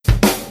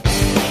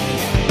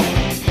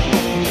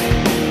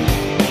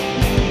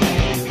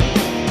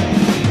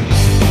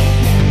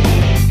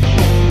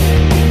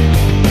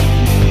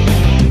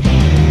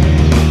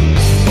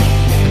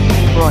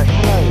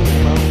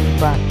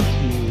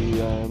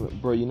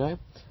know.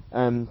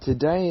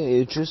 Today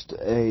is just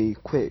a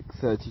quick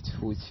 30 to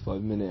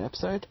 45 minute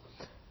episode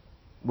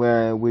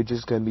where we're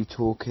just going to be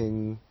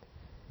talking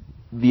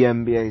the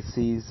NBA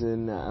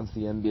season, as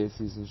the NBA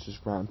season's just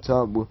ramped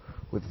up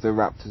with the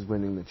Raptors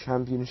winning the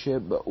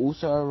championship, but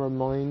also a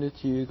reminder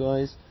to you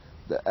guys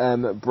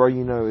that Bro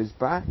You Know is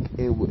back.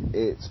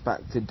 It's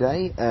back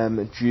today,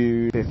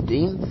 June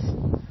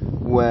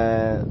 15th,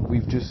 where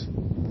we've just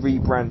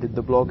rebranded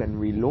the blog and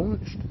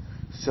relaunched.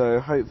 So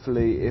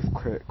hopefully, if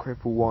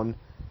Cripple One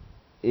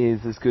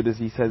is as good as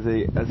he says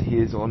as he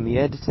is on the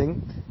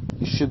editing,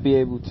 you should be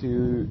able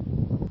to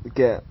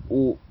get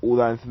all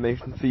that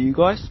information for you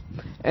guys.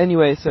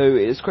 Anyway, so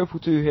it's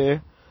Cripple 2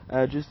 here,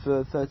 just for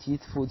a 30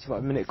 to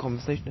 45 minute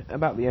conversation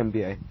about the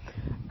NBA.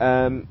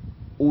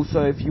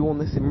 Also, if you want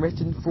this in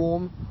written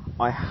form,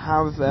 I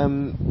have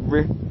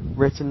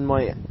written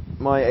my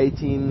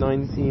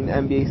 18-19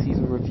 NBA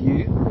season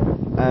review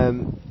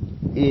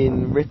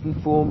in written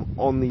form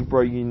on the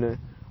Bro You Know,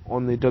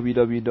 on the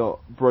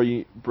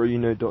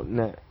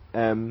www.broyouKnow.net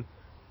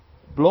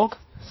blog,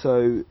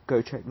 so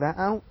go check that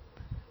out.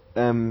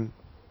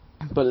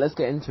 But let's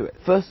get into it.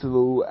 First of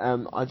all,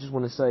 I just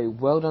want to say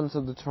well done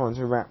to the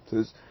Toronto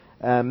Raptors,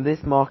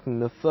 this marking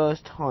the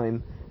first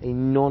time a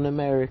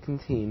non-American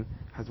team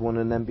has won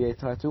an NBA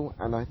title,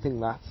 and I think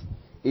that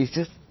is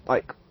just,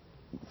 like,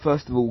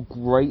 first of all,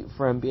 great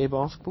for NBA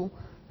basketball,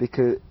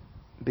 because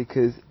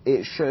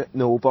it shows,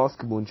 no,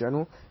 basketball in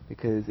general,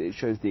 because it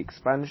shows the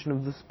expansion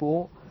of the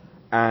sport.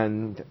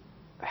 And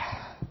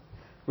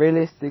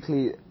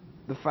realistically,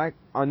 the fact,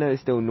 I know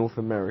it's still a North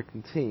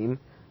American team,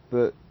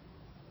 but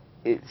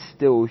it's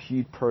still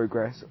huge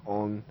progress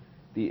on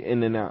the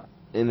in and out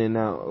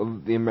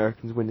of the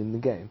Americans winning the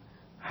game.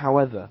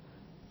 However,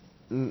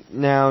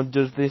 now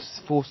does this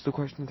force the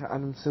question to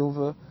Adam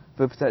Silver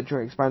for potential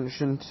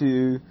expansion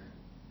to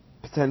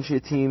potentially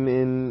a team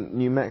in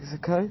New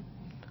Mexico,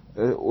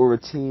 or a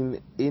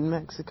team in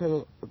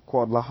Mexico,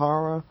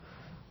 Guadalajara,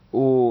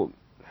 or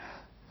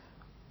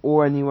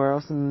anywhere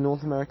else in the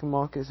North American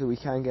market, so we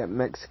can get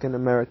Mexican,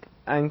 American,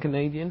 and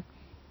Canadian?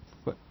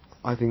 But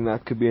I think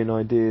that could be an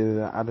idea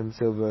that Adam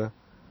Silver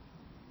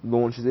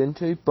launches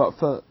into. But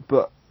to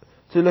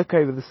look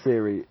over the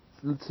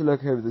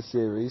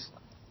series,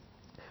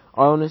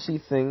 I honestly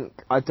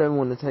think, I don't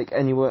want to take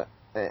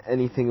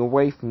anything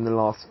away from the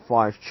last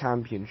 5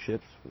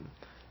 championships.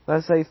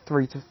 Let's say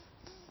 3 to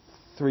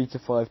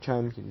 5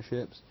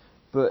 championships.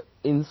 But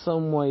in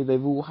some way,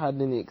 they've all had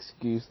an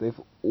excuse. They've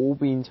all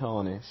been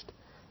tarnished.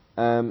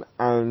 And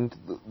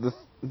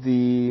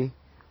the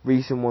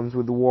recent ones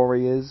with the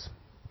Warriors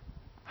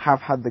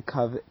have had the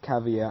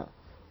caveat,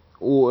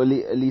 or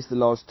at least the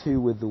last 2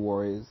 with the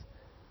Warriors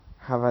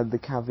have had the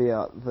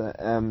caveat that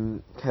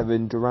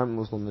Kevin Durant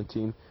was on the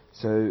team,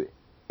 so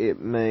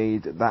it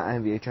made that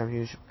NBA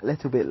championship a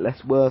little bit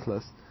less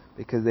worthless,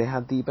 because they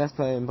had the best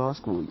player in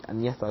basketball.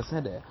 And yes, I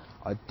said it,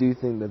 I do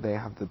think that they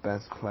have the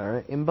best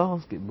player in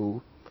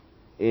basketball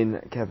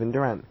in Kevin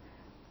Durant.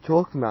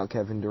 Talking about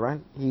Kevin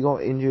Durant, he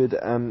got injured,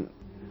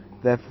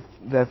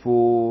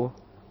 therefore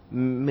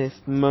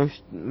missed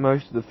most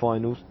of the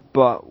finals.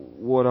 But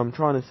what I'm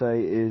trying to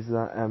say is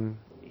that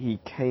he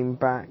came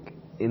back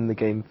in the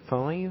game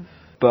 5,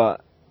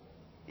 but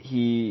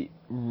he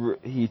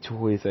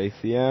tore his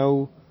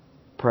ACL.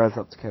 Prayers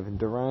up to Kevin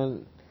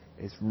Durant.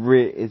 It's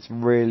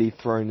really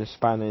thrown a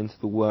spanner into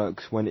the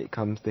works when it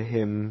comes to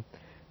him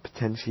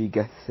potentially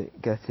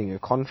getting a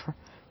contract,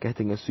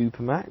 getting a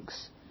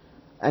supermax.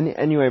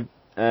 Anyway.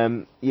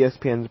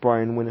 ESPN's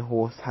Brian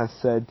Windhorst has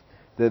said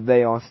that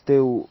they are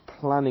still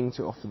planning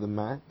to offer the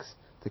max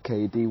to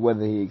KD,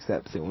 whether he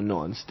accepts it or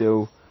not, and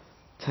still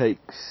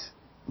takes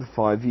the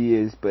 5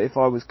 years. But if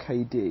I was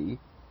KD,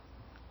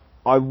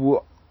 I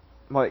would,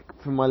 like,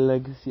 for my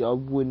legacy, I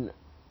wouldn't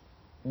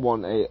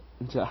want to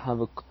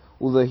have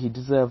although he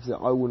deserves it,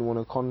 I wouldn't want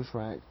a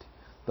contract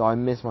that I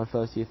miss my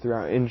first year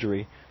throughout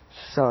injury.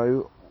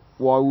 So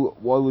what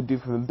I would do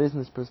from a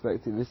business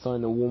perspective is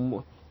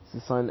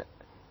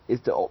is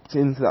to opt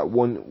into that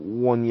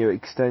one year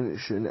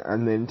extension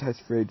and then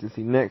test free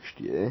agency next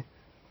year.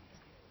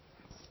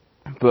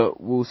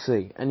 But we'll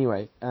see.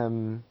 Anyway,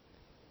 and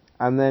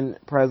then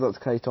prayers up to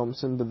Klay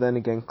Thompson, but then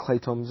again, Klay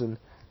Thompson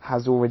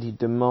has already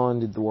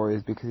demanded the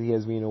Warriors, because he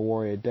has been a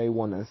Warrior day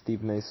one, as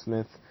Stephen A.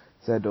 Smith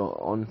said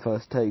on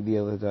First Take the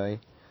other day,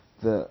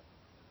 that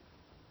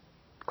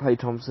Klay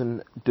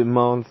Thompson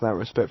demands that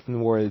respect from the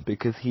Warriors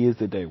because he is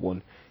the day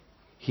one.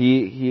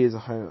 He is a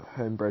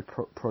homebred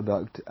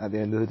product at the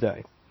end of the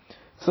day.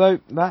 So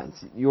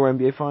that's your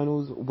NBA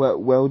Finals.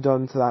 Well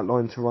done to that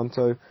line,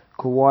 Toronto.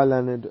 Kawhi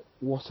Leonard,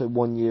 what a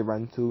 1 year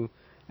rental.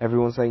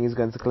 Everyone's saying he's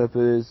going to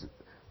Clippers.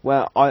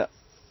 Well,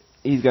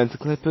 he's going to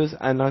Clippers,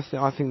 and I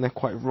think they're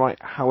quite right.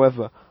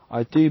 However,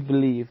 I do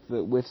believe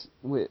that with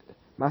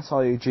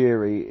Masai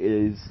Ujiri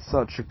is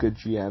such a good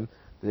GM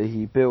that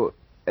he built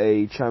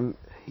a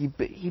he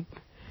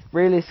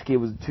realistically it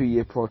was a 2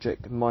 year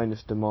project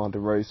minus DeMar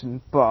DeRozan,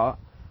 but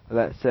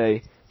let's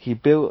say He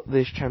built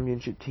this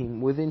championship team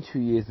within 2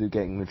 years of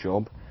getting the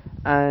job,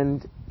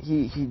 and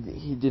he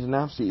did an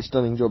absolutely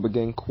stunning job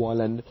again.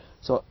 Kawhi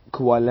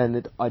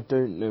Leonard, I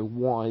don't know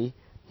why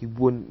he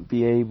wouldn't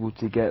be able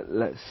to get,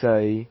 let's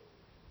say,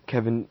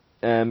 Kawhi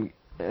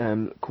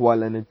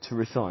Leonard to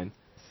resign.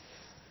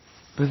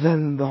 But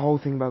then the whole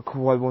thing about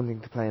Kawhi wanting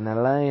to play in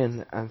LA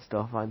and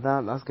stuff like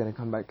that, that's going to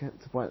come back to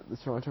bite the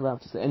Toronto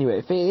Raptors. Anyway,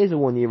 if it is a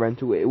 1-year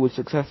rental, it was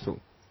successful.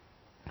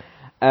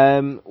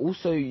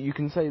 Also, you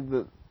can say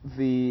that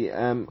the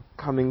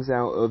comings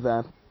out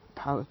of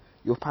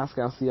your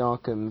Pascal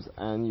Siakams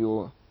and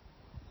your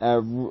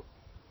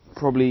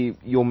probably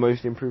your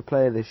most improved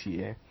player this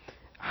year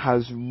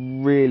has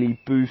really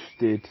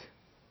boosted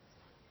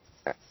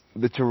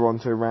the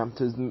Toronto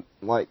Raptors.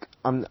 Like,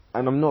 I'm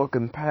not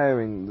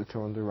comparing the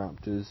Toronto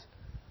Raptors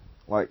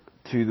like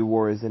to the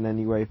Warriors in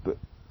any way, but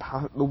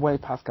the way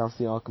Pascal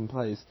Siakam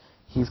plays,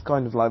 he's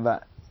kind of like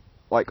that,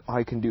 like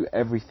I can do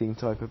everything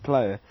type of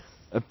player.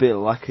 A bit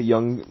like the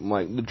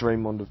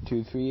Draymond of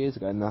 2-3 years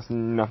ago, and that's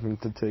nothing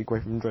to take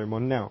away from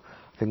Draymond now.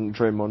 I think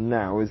Draymond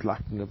now is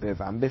lacking a bit of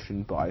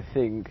ambition, but I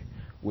think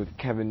with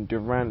Kevin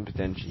Durant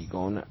potentially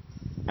gone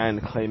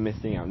and Clay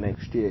missing out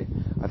next year,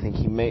 I think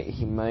he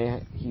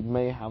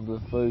may have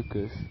the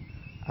focus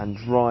and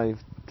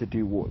drive to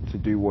do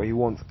what he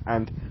wants.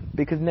 And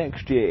because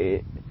next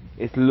year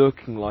it's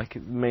looking like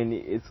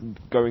it's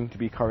going to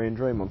be Curry and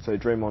Draymond, so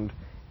Draymond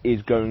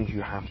is going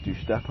to have to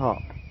step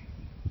up.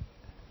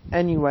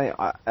 Anyway,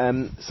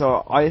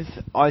 so I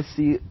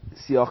see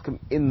Siakam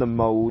in the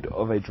mould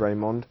of a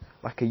Draymond,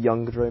 like a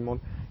younger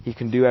Draymond. He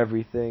can do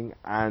everything,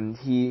 and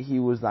he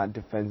was that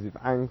defensive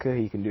anchor.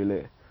 He can do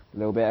a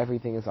little bit of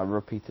everything, as I've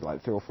repeated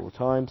like 3 or 4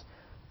 times.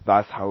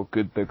 That's how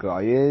good the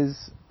guy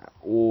is,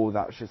 or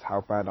that's just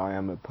how bad I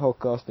am at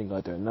podcasting.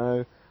 I don't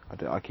know.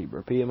 I keep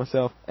repeating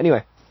myself.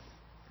 Anyway,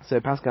 so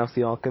Pascal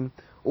Siakam.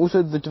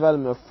 Also, the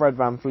development of Fred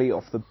VanVleet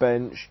off the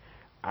bench.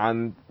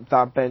 And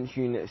that bench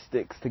unit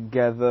sticks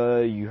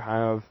together. You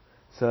have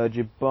Serge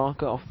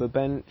Ibaka off the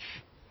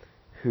bench,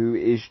 who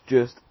is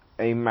just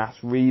a mass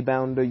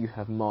rebounder. You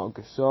have Marc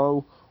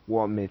Gasol,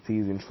 what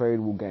mid-season trade,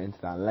 we'll get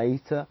into that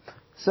later.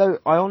 So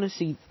I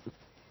honestly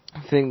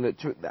think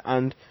that,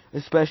 and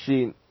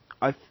especially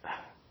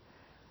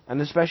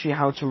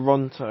how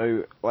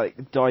Toronto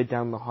died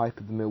down the hype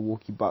of the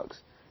Milwaukee Bucks.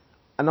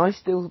 And I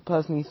still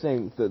personally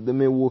think that the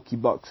Milwaukee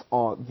Bucks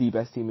are the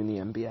best team in the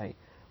NBA.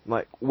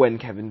 Like, when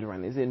Kevin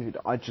Durant is injured,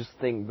 I just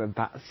think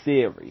that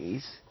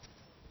series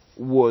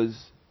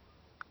was...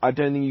 I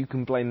don't think you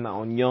can blame that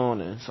on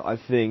Giannis. I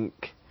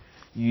think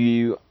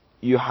you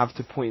have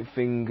to point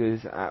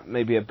fingers at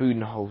maybe a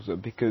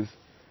Budenholzer, because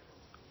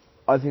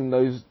I think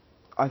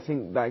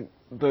that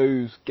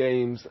those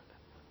games,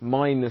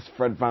 minus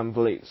Fred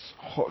VanVleet's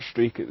hot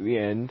streak at the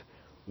end,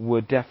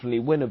 were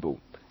definitely winnable.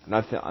 And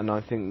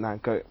I think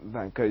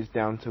that goes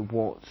down to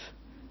what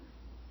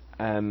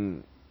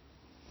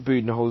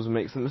Budenholzer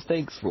makes the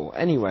mistakes for.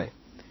 Anyway,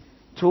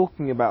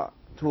 talking about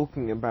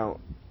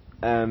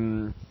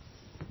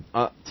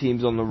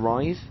teams on the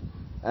rise,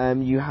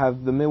 you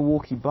have the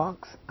Milwaukee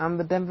Bucks and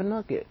the Denver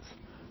Nuggets.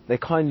 They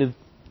kind of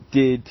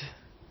did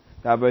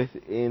that both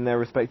in their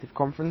respective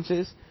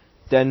conferences.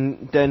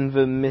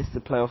 Denver missed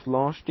the playoffs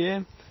last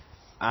year,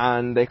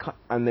 and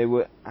there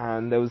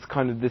was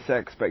kind of this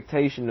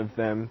expectation of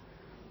them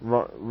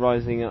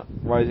rising up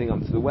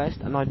to the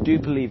West. And I do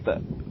believe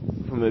that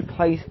from a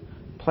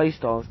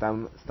playstyle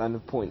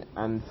standpoint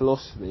and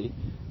philosophy,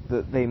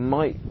 that they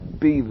might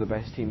be the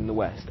best team in the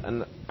West,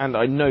 and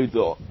I know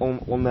that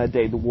on their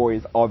day the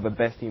Warriors are the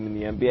best team in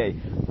the NBA.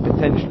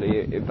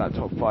 Potentially, if that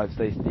top 5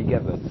 stays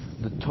together,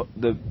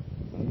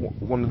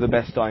 one of the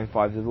best starting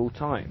 5s of all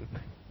time.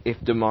 If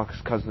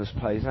DeMarcus Cousins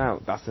plays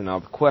out, that's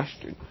another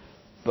question.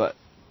 But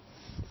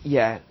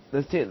yeah,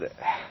 the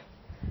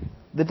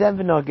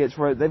Denver Nuggets,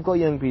 right? They've got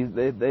young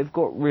pieces. They've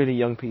got really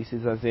young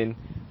pieces, as in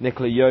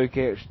Nikola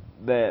Jokic,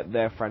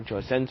 their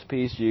franchise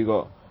centerpiece. You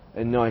got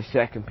a nice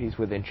second piece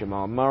within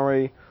Jamal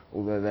Murray,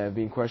 although there have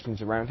been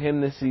questions around him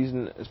this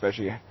season,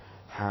 especially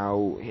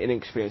how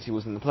inexperienced he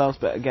was in the playoffs.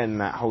 But again,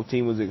 that whole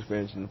team was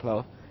experienced in the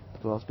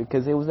playoffs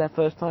because it was their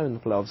first time in the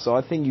playoffs. So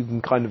I think you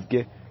can kind of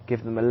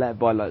give them a let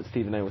by, like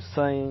Stephen A was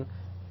saying.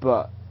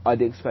 But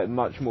I'd expect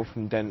much more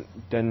from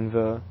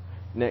Denver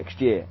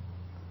next year.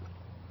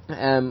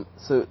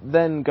 So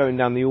then going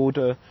down the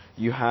order,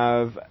 you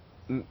have.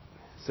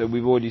 So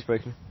we've already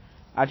spoken.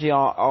 Actually,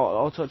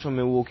 I'll touch on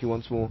Milwaukee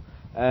once more.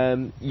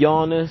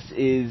 Giannis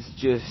is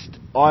just...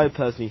 I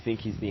personally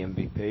think he's the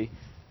MVP.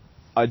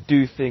 I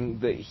do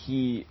think that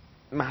he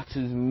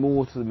matters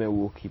more to the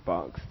Milwaukee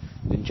Bucks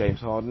than James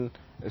Harden,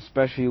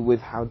 especially with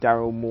how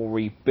Daryl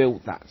Morey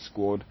built that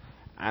squad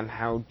and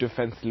how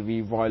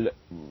defensively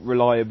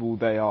reliable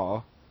they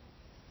are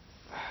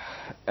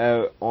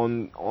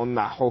on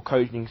that whole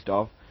coaching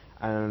staff,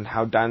 and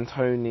how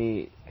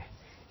D'Antoni,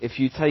 if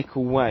you take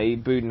away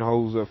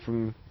Budenholzer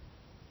from...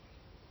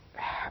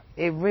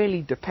 It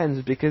really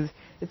depends, because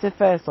it's a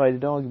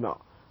fair-sided argument.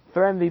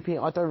 For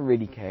MVP, I don't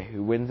really care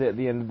who wins it at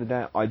the end of the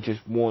day. I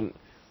just want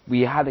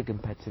we had a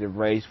competitive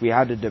race, we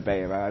had a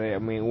debate about it,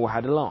 and we all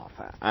had a laugh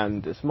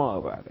and a smile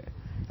about it.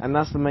 And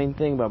that's the main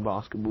thing about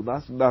basketball.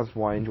 That's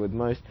why I enjoyed the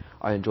most.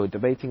 I enjoyed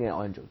debating it,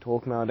 I enjoyed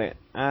talking about it,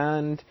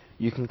 and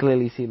you can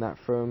clearly see that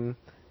from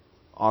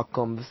our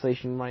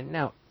conversation right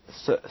now.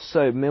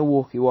 So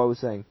Milwaukee, what I was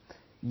saying,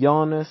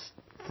 Giannis,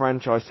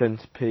 franchise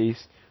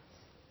centerpiece,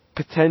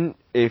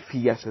 if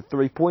he gets a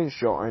 3-point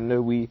shot, I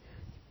know we,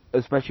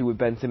 especially with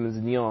Ben Simmons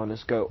and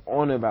Giannis, go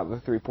on about the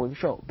 3-point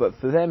shot, but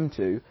for them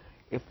two,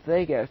 if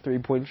they get a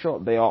 3-point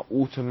shot, they are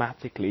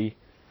automatically,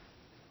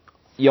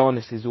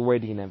 Giannis is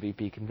already an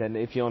MVP contender.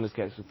 If Giannis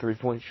gets a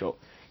 3-point shot,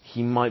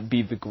 he might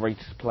be the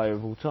greatest player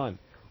of all time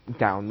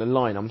down the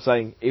line. I'm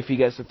saying if he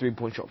gets a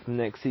 3-point shot from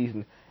next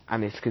season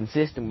and is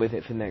consistent with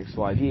it for the next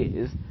 5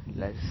 years,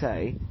 let's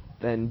say,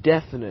 then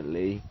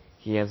definitely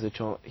he has the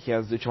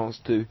chance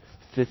to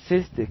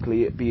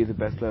statistically be the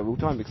best player of all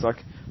time. Because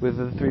with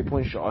a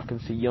 3-point shot, I can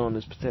see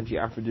Giannis potentially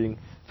averaging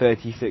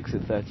 36 or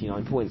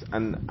 39 points,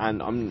 and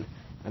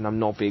I'm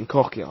not being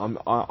cocky.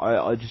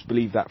 I just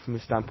believe that from the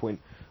standpoint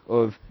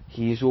of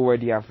he's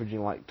already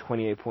averaging like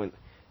 28 points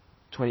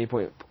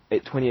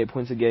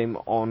a game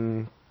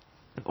on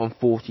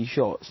 40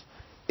 shots.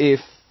 If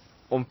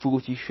on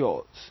 40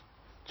 shots,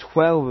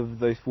 12 of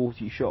those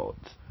 40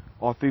 shots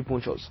are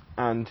 3-point shots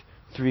and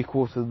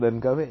 3/4 of them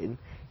go in,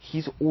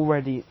 he's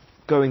already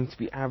going to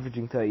be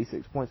averaging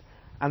 36 points.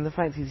 And the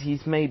fact is,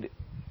 he's made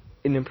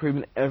an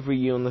improvement every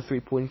year on the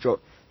 3-point shot,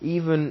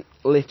 even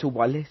little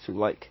by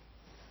little,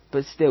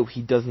 but still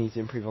he does need to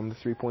improve on the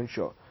 3-point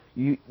shot.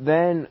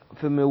 Then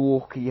for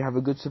Milwaukee, you have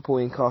a good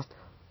supporting cast,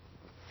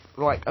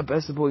 like a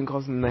better supporting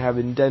cast than they have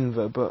in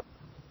Denver, but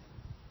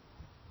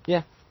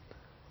yeah,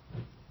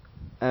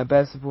 a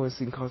better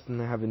supporting cast than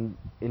they have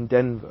in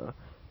Denver.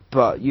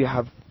 But you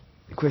have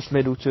Chris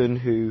Middleton,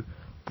 who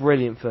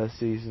brilliant first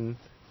season,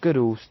 good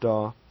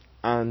All-Star,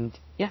 and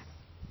yeah,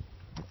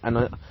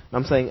 and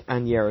I'm saying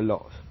and yeah a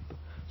lot,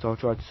 so I'll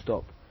try to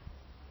stop.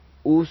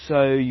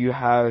 Also, you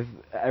have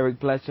Eric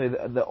Bledsoe,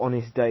 the on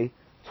his day,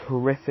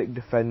 terrific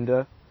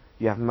defender.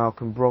 You have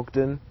Malcolm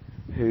Brogdon,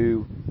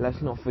 who,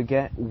 let's not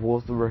forget,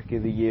 was the Rookie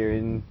of the Year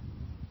in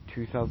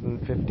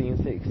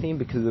 2015-16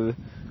 because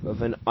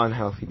of an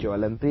unhealthy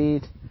Joel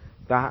Embiid.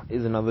 That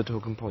is another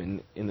talking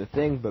point in the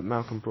thing, but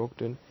Malcolm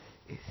Brogdon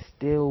is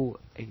still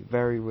a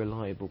very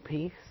reliable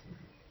piece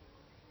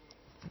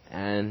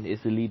and is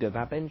the leader of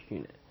that bench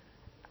unit.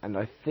 And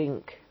I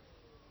think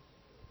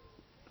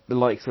the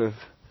likes of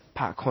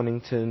Pat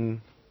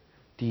Connaughton,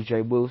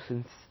 DJ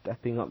Wilson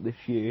stepping up this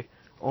year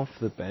off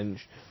the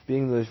bench,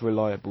 being those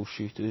reliable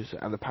shooters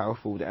at the power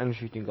forward and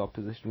shooting guard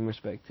position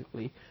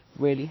respectively,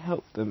 really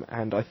helped them.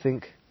 And I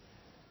think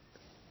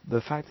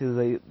the fact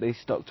that they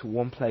stuck to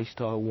one play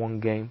style, one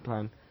game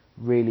plan,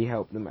 really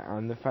helped them.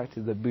 And the fact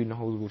that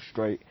Budenholzer was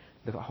straight,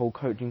 the whole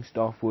coaching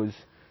staff was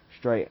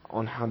straight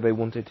on how they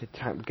wanted to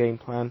attack the game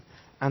plan,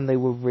 and they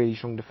were really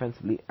strong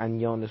defensively, and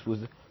Giannis was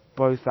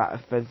both that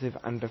offensive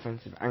and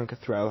defensive anchor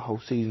throughout the whole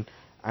season,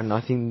 and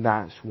I think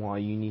that's why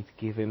you need to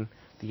give him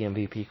the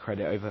MVP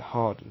credit over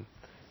Harden.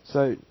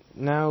 So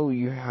now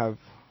you have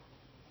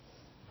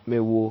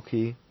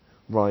Milwaukee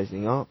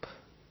rising up.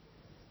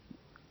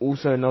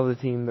 Also another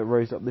team that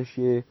rose up this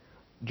year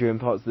during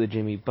parts of the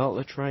Jimmy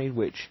Butler trade,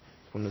 which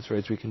is one of the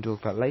trades we can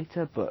talk about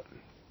later, but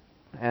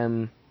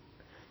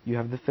you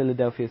have the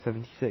Philadelphia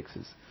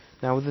 76ers.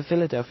 Now with the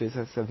Philadelphia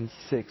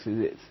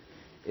 76ers,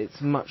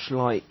 it's much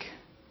like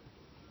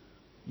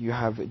you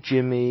have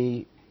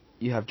Jimmy,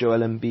 you have Joel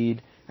Embiid,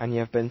 and you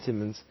have Ben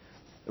Simmons.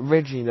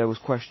 Originally there was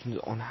questions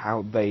on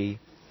how they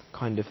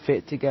kind of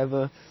fit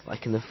together,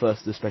 like in the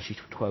first especially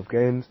 12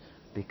 games,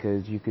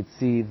 because you could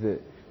see that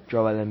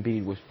Joel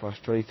Embiid was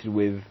frustrated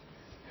with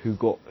who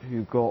got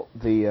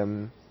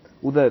the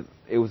although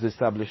it was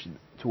established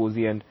towards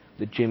the end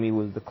that Jimmy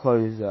was the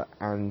closer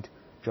and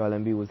Joel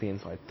Embiid was the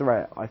inside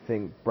threat. I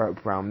think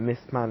Brett Brown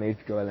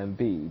mismanaged Joel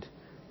Embiid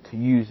to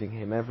using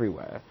him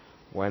everywhere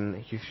when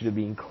he should have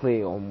been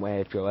clear on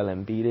where Joel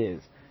Embiid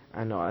is.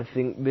 And I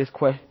think this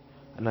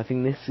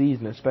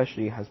season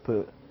especially has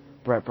put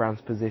Brett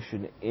Brown's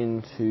position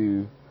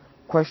into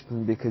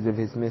question because of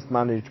his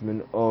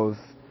mismanagement of,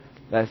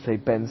 let's say,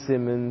 Ben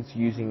Simmons,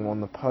 using him on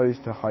the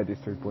post to hide his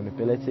three-point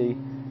ability,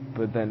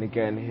 but then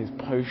again his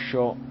post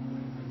shot,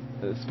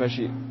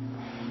 especially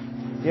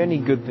the only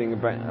good thing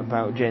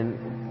about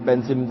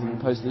Ben Simmons in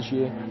the post this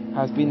year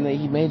has been that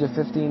he made a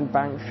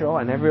 15-bank shot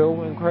and everyone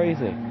went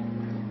crazy.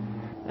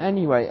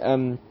 Anyway,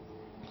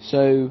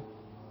 so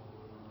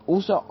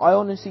also I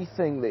honestly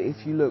think that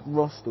if you look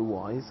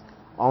roster-wise,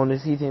 I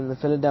honestly think the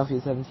Philadelphia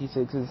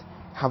 76ers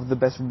have the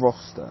best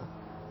roster,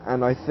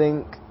 and I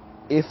think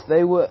if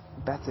they were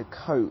better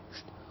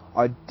coached,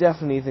 I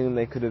definitely think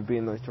they could have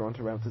been those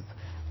Toronto Raptors.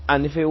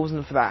 And if it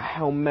wasn't for that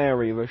Hail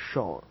Mary of a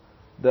shot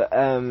that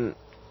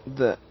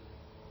the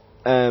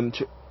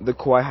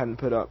Kawhi hadn't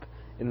put up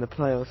in the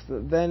playoffs,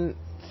 then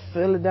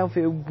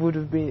Philadelphia would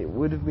have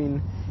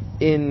been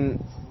in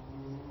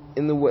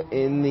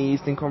the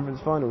Eastern Conference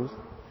Finals.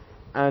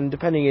 And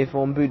depending if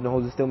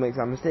Budenholzer still makes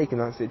that mistake in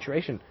that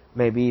situation,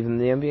 maybe even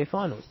the NBA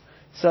Finals.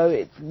 So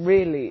it's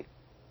really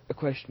a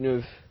question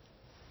of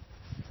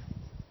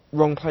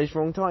wrong place,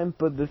 wrong time.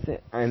 But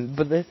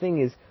the thing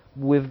is,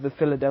 with the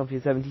Philadelphia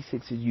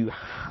 76ers, you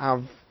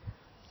have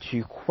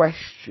to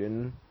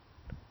question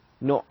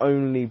not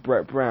only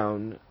Brett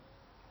Brown,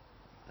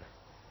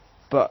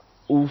 but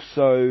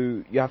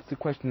also you have to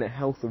question the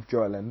health of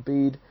Joel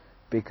Embiid,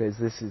 because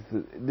this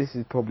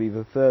is probably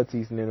the third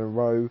season in a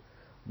row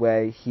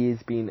where he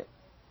has been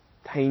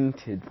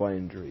tainted by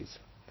injuries.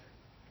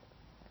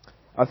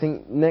 I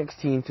think next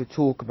team to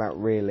talk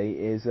about really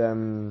is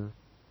the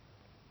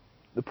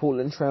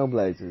Portland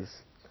Trailblazers.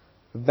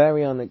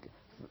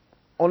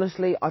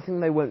 Honestly, I think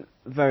they went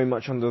very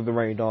much under the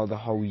radar the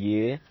whole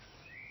year,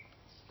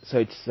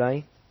 so to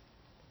say.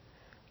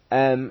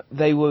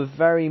 They were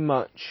very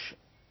much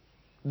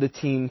the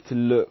team to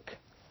look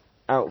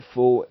out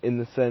for, in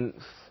the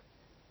sense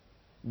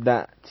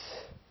that,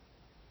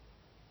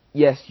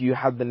 yes, you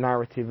had the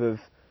narrative of,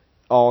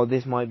 oh,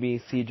 this might be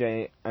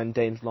CJ and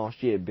Dame's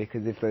last year,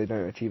 because if they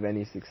don't achieve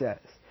any success.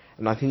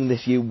 And I think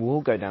this year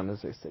will go down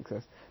as a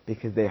success,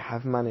 because they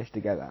have managed to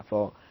get that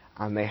far,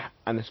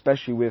 and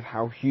especially with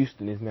how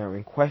Houston is now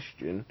in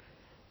question,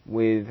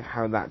 with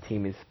how that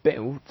team is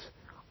built,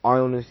 I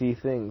honestly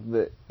think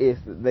that if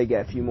they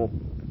get a few more,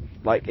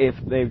 like if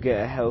they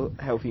get a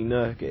healthy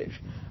Nurkic,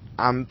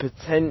 and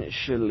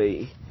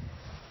potentially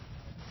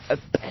a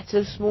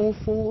better small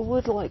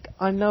forward, like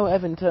I know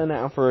Evan Turner,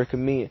 Al-Farouq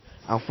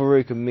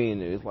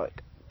Aminu is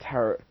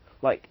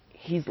like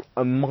he's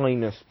a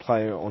minus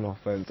player on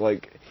offense,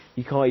 like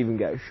he can't even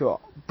get a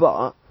shot,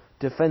 but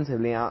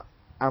defensively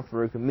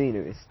Al-Farouq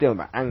Aminu is still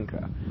the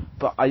anchor.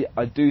 But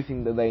I do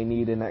think that they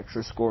need an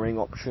extra scoring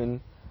option.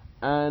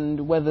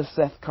 And whether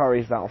Seth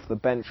Curry's that off the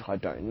bench, I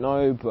don't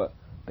know, but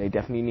they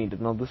definitely need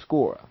another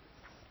scorer.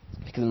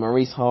 Because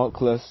Maurice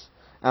Harkless,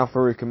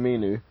 Al-Farouq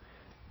Aminu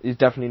is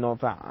definitely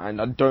not that. And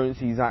I don't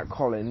see Zach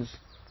Collins,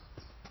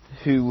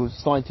 who was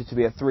cited to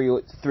be a 3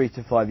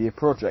 to 5 year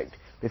project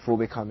before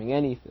becoming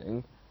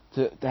anything,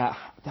 to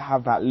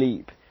have that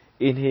leap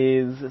in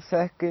his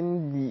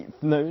second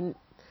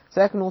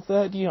or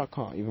third year. I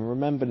can't even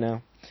remember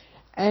now.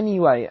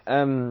 Anyway,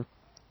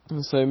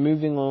 so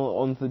moving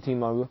on to the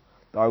team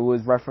I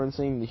was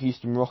referencing, the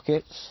Houston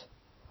Rockets.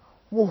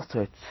 What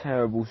a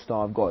terrible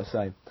start, I've got to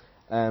say.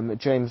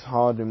 James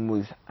Harden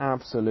was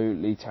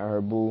absolutely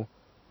terrible,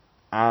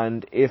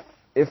 and if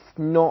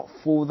not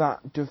for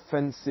that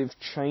defensive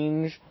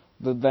change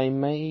that they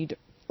made,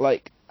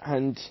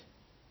 and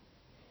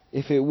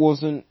if it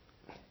wasn't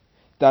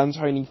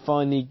D'Antoni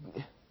finally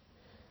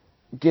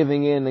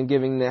giving in and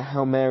giving the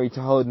Hail Mary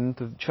to Harden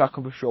to chuck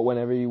up a shot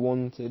whenever he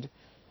wanted,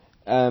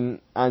 and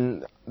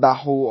that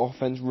whole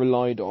offense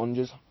relied on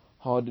just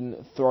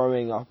Harden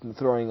throwing up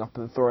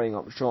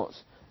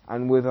shots,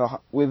 and with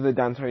the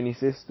D'Antoni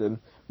system,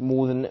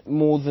 more than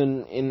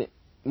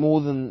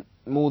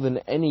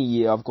any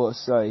year, I've got to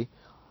say,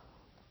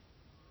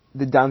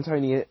 the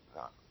D'Antoni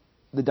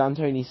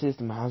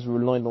system has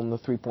relied on the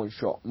 3-point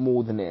shot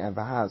more than it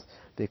ever has,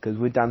 because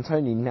with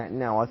D'Antoni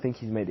now, I think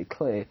he's made it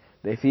clear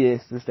that if he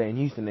is to stay in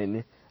Houston,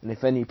 and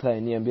if any player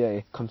in the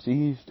NBA comes to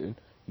Houston,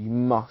 you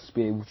must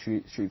be able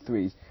to shoot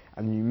threes,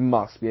 and you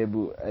must be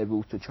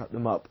able to chuck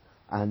them up,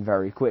 and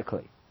very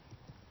quickly.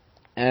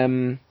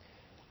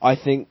 I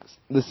think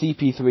the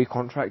CP3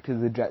 contract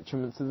is a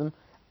detriment to them,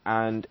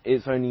 and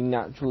it's only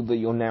natural that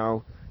you're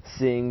now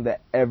seeing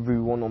that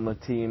everyone on the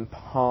team,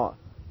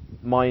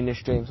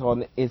 minus James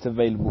Harden, is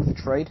available for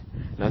trade,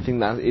 and I think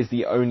that is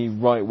the only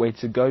right way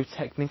to go,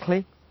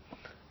 technically.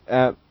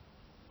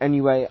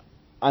 Anyway,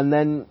 and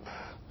then,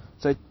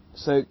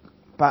 so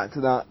back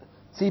to that,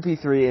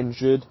 CP3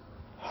 injured,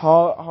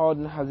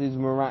 Harden has his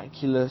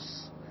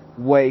miraculous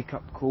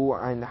wake-up call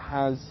and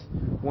has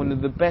one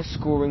of the best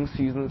scoring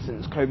seasons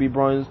since Kobe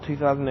Bryant's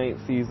 2008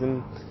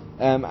 season,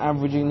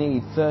 averaging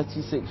nearly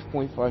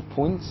 36.5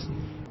 points.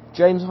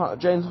 James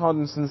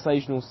Harden's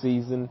sensational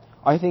season.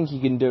 I think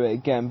he can do it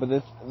again, but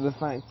the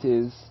fact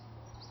is,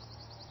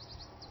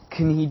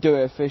 can he do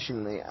it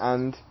efficiently?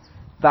 And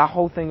that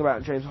whole thing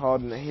about James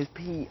Harden, his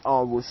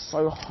PR was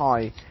so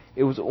high,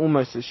 it was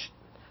almost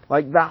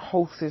that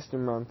whole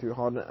system ran through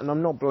Harden, and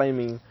I'm not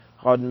blaming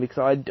Harden, because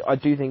I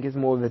do think it's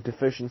more of a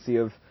deficiency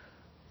of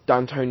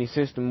D'Antoni's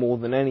system more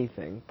than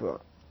anything,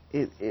 but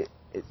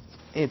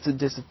it's a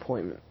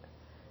disappointment.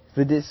 It's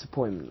a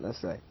disappointment,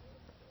 let's say.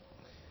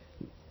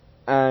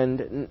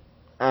 And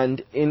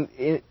in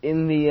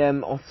the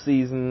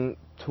off-season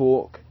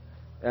talk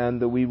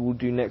that we will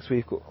do next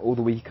week or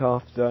the week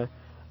after,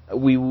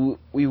 we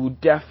will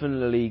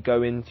definitely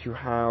go into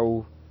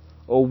how,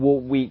 or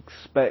what we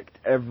expect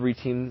every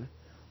team,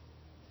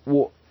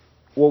 what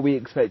we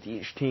expect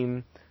each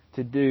team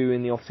to do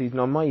in the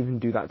off-season. I might even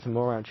do that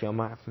tomorrow, actually. I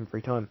might have some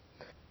free time.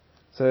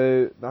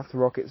 So that's the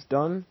Rockets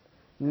done.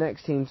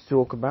 Next team to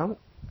talk about,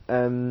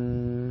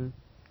 the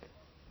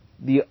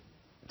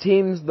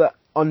teams that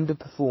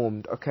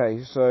underperformed.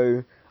 Okay,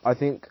 so I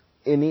think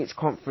in each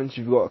conference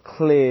you've got a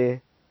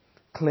clear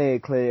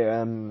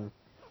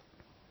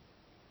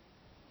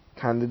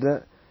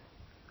candidate,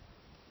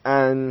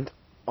 and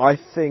I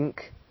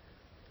think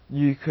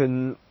you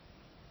can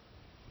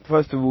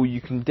first of all,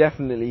 you can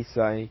definitely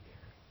say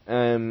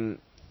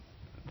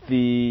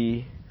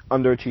the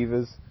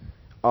underachievers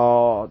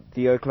are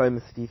the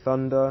Oklahoma City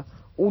Thunder.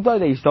 Although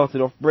they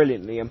started off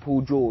brilliantly, and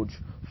Paul George,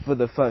 for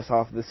the first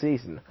half of the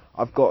season,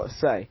 I've got to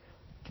say,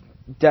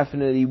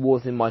 definitely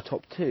was in my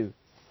top 2.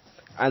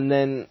 And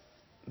then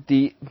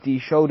the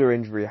shoulder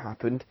injury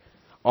happened.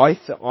 I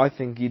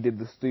think he did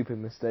the stupid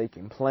mistake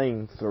in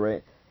playing through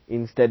it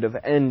instead of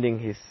ending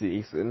his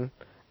season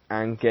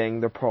and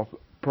getting the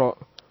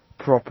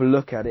proper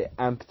look at it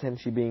and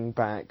potentially being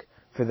back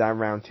for that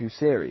round 2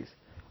 series.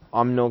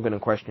 I'm not going to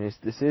question his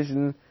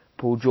decision.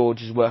 Paul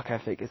George's work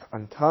ethic is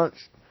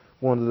untouched.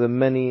 One of the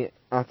many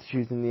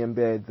attitudes in the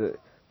NBA that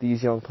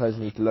these young players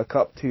need to look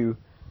up to.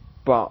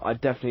 But I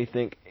definitely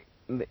think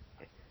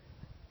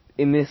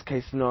in this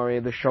case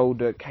scenario, the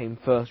shoulder came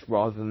first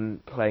rather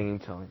than playing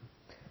time.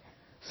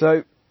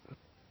 So,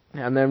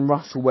 and then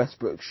Russell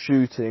Westbrook's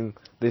shooting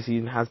this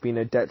season has been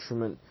a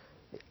detriment.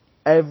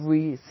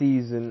 Every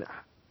season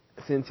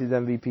since his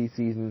MVP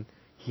season,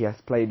 he has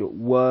played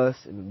worse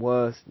and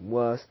worse and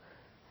worse.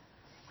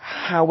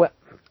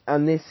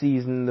 And this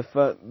season, the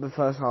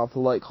first half,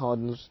 like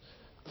Harden's,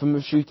 from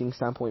a shooting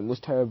standpoint, was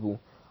terrible.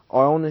 I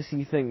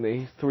honestly think that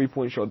his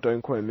 3-point shot,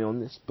 don't quote me on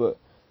this, but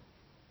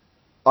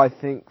I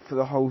think for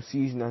the whole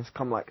season has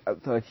come like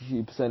at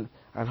 32%,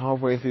 and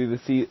halfway through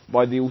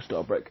by the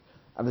All-Star break,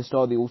 at the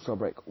start of the All-Star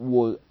break,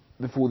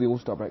 before the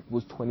All-Star break,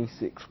 was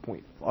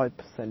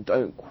 26.5%.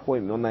 Don't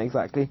quote me on that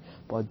exactly,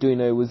 but I do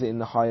know it was in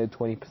the higher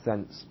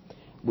 20%,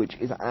 which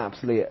is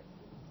absolutely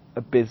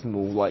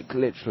abysmal. Like,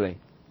 literally,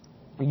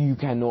 you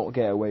cannot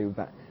get away with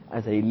that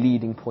as a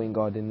leading point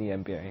guard in the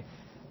NBA.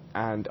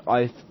 And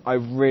I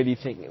really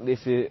think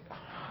this is,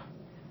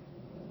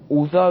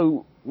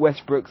 although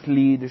Westbrook's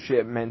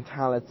leadership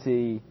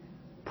mentality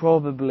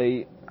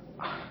probably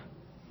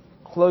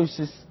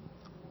closest,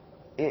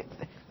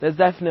 there's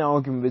definitely an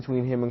argument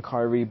between him and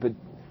Kyrie, but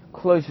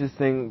closest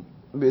thing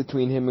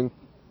between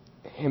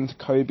him to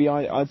Kobe,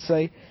 I'd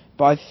say.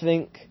 But I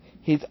think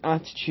his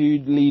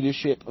attitude,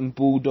 leadership, and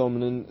ball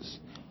dominance,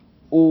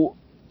 all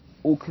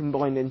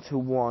combined into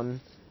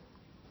one,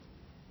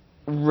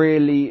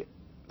 really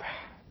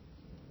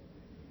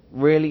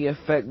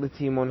affect the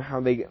team on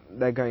how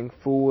they're going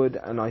forward.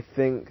 And I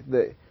think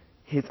that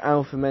his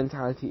alpha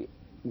mentality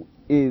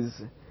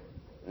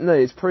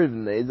it's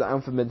proven that his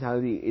alpha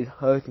mentality is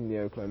hurting the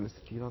Oklahoma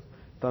City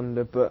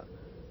Thunder, but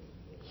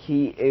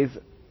he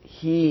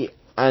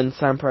and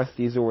Sam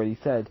Presti has already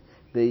said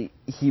that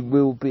he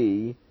will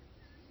be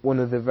one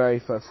of the very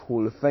first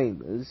Hall of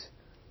Famers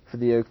for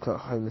the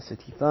Oklahoma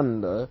City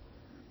Thunder,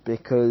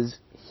 because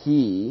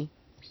he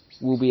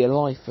will be a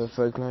lifer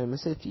for Oklahoma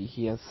City.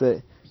 He has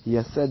said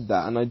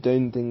that, and I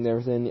don't think there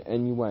is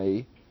any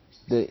way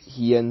that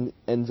he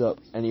ends up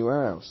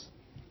anywhere else.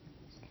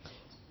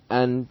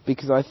 And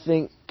because I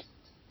think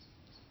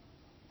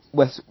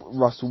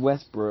Russell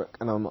Westbrook,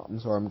 and I'm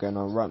sorry, I'm going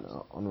on a run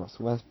on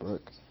Russell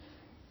Westbrook,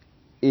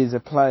 is a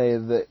player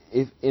that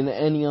if in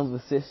any other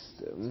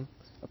system,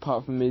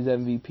 apart from his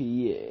MVP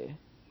year,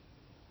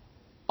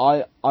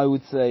 I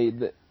would say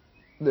that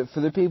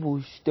for the people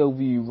who still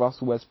view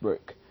Russell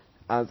Westbrook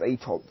as a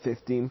top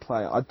 15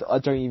 player, I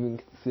don't even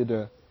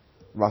consider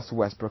Russell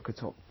Westbrook a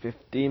top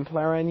 15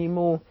 player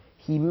anymore.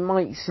 He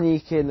might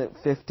sneak in at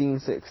 15,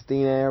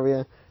 16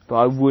 area, but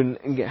I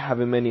wouldn't have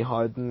him any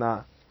higher than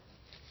that.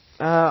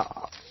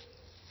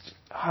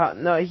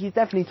 No, he's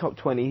definitely top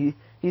 20.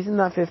 He's in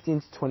that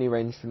 15 to 20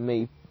 range for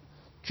me,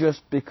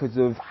 just because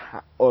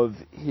of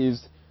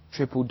his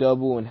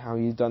triple-double and how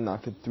he's done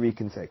that for 3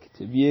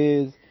 consecutive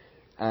years,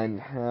 and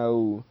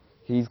how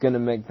he's going to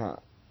make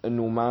that a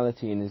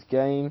normality in his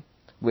game,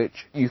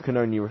 which you can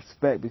only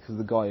respect because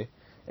the guy,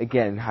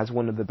 again, has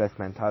one of the best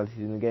mentalities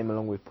in the game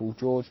along with Paul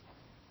George.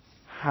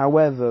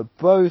 However,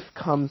 both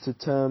come to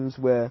terms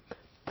where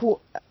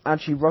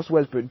Russell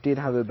Westbrook did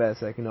have a better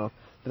second half,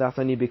 but that's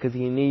only because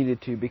he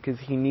needed to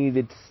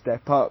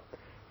step up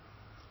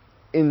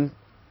into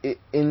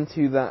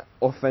that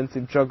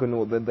offensive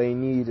juggernaut that they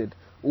needed.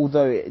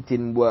 Although it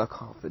didn't work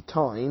half the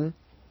time,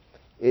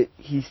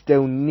 he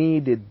still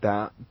needed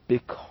that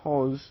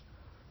because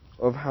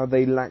of how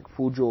they lacked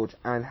Paul George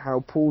and how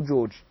Paul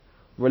George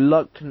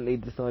reluctantly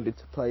decided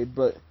to play.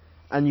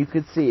 And you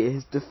could see it,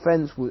 his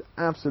defense was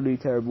absolutely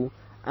terrible,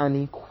 and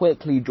he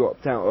quickly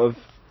dropped out of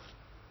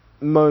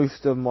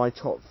most of my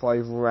top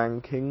 5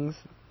 rankings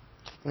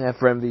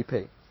for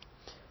MVP.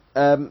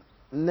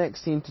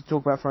 Next team to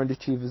talk about for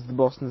underachievers, the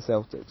Boston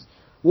Celtics.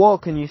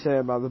 What can you say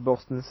about the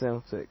Boston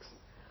Celtics?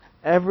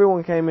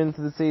 Everyone came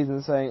into the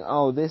season saying,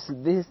 "Oh, this is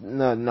the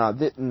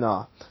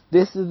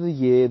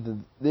year.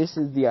 This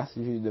is the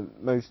attitude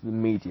that most of the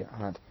media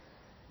had."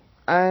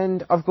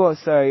 And I've got to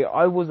say,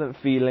 I wasn't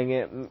feeling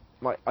it.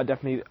 Like, I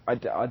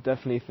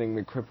definitely think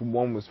that Cripple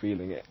One was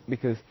feeling it,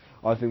 because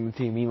I think the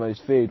team he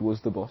most feared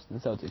was the Boston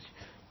Celtics.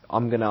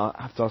 I'm gonna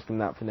have to ask him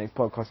that for the next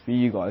podcast for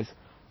you guys.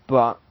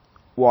 But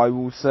what I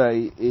will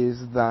say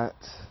is that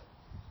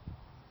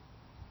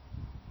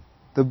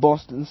the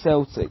Boston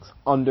Celtics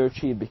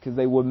underachieved because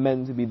they were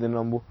meant to be the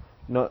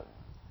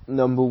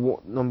number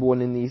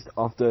one in the East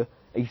after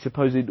a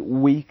supposed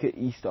weaker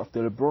East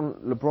after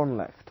LeBron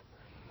left.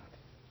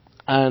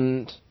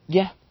 And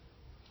yeah,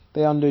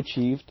 they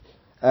underachieved.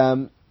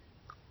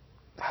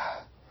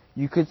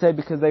 You could say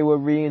because they were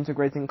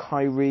reintegrating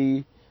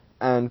Kyrie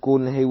and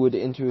Gordon Hayward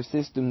into a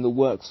system that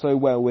works so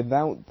well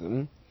without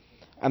them,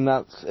 and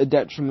that's a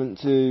detriment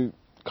to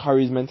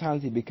Kyrie's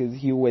mentality because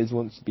he always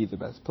wants to be the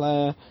best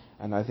player,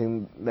 and I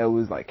think there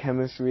was like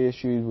chemistry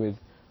issues with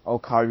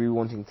Kyrie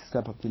wanting to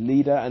step up to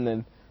leader, and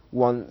then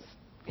once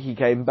he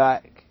came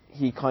back,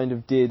 he kind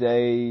of did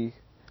a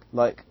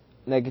like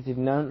negative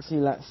Nancy,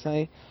 let's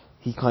say.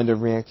 He kind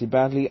of reacted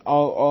badly.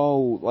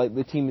 Like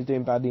the team is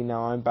doing badly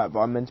now. I'm back, but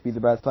I'm meant to be the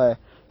best player.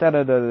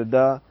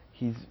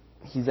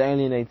 He's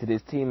alienated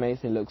his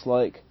teammates. It looks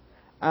like,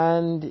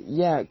 and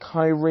yeah,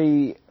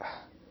 Kyrie.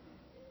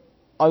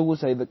 I will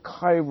say that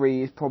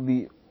Kyrie is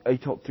probably a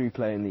top 3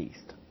 player in the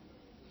East,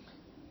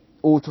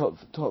 or top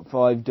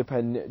 5,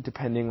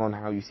 depending on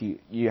how you see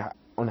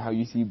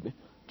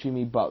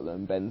Jimmy Butler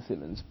and Ben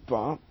Simmons.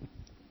 But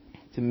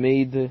to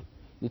me, the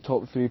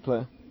top 3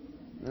 player.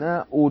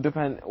 No,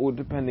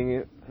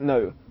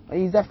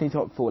 he's definitely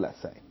top 4, let's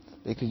say,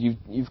 because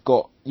you've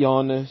got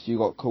Giannis, you've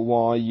got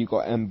Kawhi, you've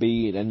got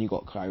Embiid, and you've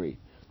got Kyrie.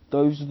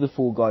 Those are the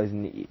 4 guys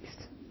in the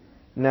East.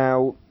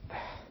 Now,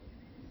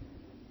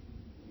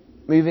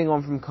 moving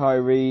on from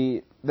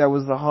Kyrie, there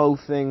was the whole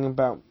thing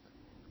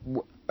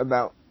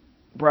about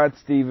Brad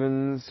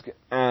Stevens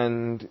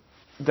and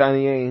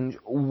Danny Ainge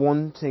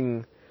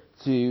wanting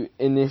to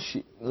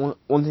initiate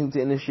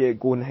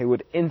Gordon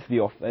Hayward into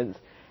the offense,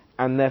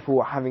 and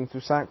therefore having to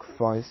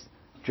sacrifice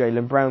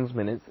Jaylen Brown's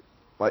minutes,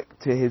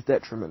 to his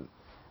detriment.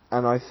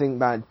 And I think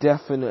that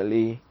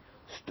definitely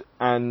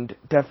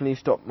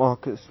stopped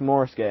Marcus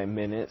Morris getting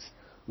minutes,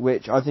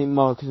 which I think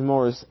Marcus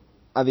Morris,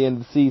 at the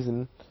end of the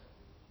season,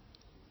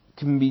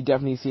 can be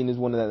definitely seen as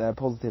one of their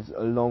positives,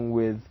 along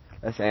with,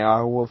 let's say,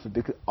 Al Horford,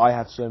 because I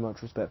have so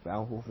much respect for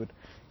Al Horford.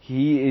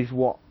 He is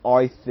what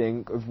I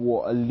think of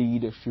what a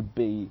leader should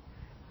be,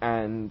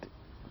 and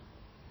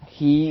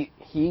he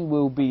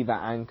will be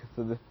that anchor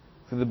for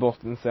the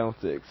Boston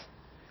Celtics.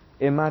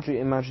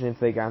 Imagine if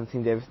they get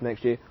Anthony Davis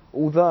next year.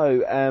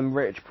 Although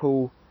Rich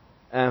Paul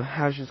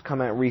has just come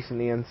out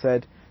recently and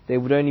said they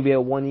would only be a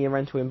 1-year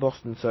rental in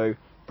Boston. So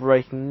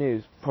breaking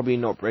news, probably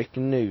not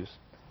breaking news.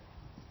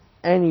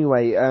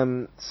 Anyway,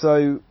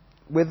 so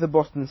with the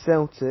Boston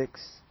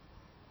Celtics,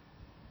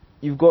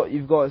 you've got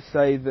to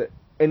say that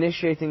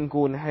initiating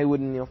Gordon Hayward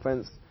in the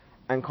offense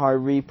and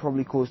Kyrie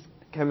probably caused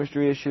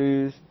chemistry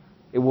issues.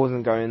 It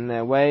wasn't going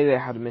their way. They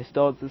had a missed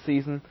start to the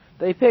season.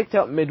 They picked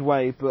up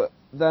midway, but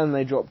then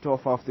they dropped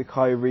off after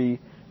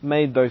Kyrie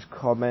made those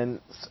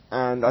comments,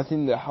 and I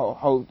think the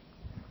whole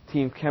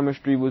team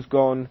chemistry was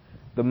gone.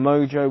 The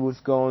mojo was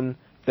gone.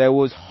 There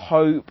was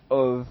hope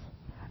of,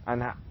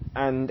 and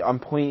I'm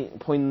pointing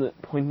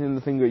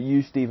the finger at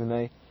you, Stephen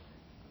A.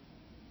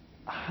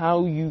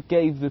 How you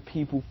gave the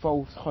people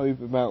false hope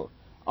about,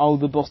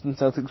 the Boston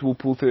Celtics will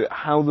pull through.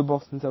 How the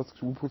Boston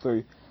Celtics will pull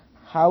through.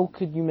 How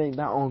could you make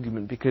that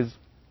argument? Because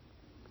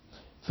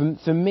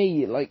for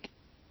me,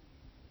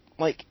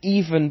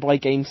 even by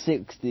game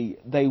 60,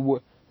 they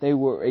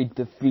were a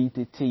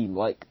defeated team.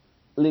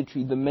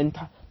 Literally,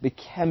 the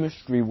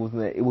chemistry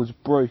wasn't there. It was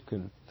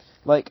broken.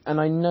 And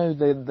I know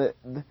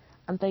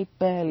and they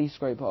barely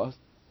scraped past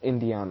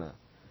Indiana.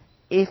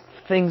 If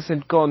things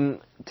had gone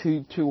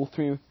two or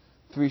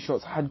three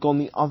shots had gone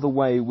the other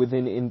way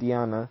within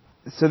Indiana,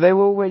 so they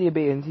were already a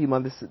beaten team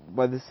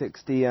by the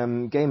 60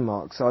 game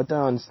mark. So I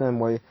don't understand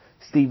why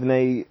Stephen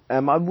A.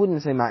 I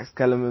wouldn't say Max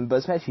Kellerman, but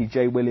especially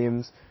Jay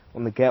Williams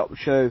on the Get Up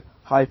show,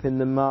 hyping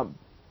them up.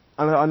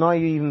 And I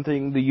even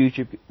think the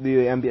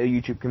NBA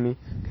YouTube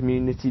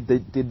community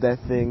did their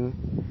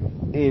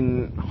thing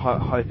in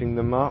hyping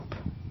them up.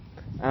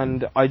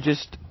 And I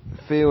just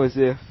feel as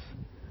if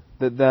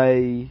that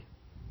the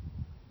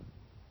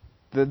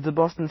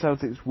Boston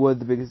Celtics were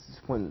the biggest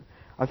disappointment.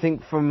 I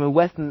think from the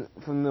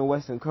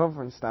Western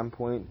Conference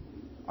standpoint,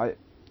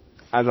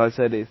 as I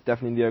said, it's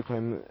definitely the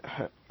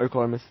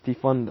Oklahoma City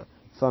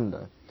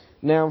Thunder.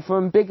 Now,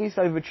 from biggest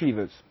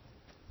overachievers.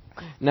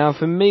 Now,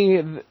 for me,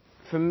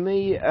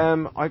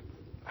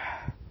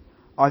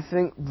 I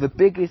think the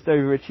biggest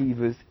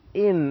overachievers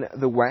in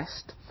the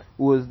West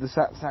was the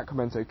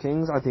Sacramento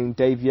Kings. I think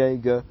Dave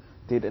Yeager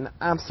did an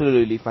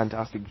absolutely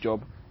fantastic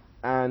job,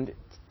 and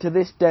to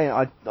this day,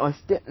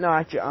 actually,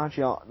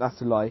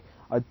 that's a lie.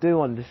 I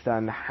do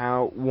understand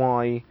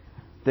why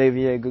Dave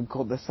Yeager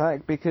got the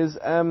sack, because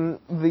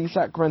the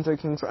Sacramento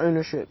Kings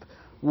ownership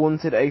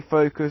wanted a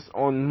focus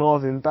on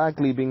Marvin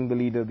Bagley being the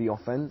leader of the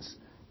offense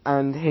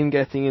and him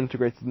getting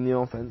integrated in the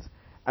offense.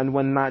 And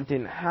when that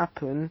didn't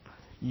happen,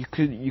 you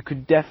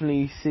could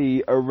definitely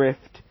see a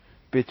rift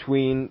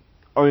between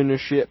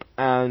ownership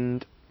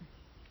and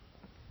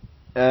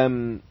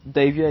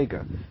Dave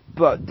Yeager.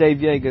 But Dave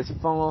Yeager's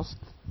fast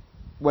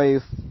way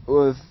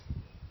of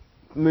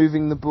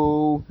moving the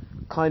ball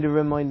kind of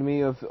reminded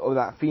me of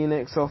that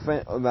Phoenix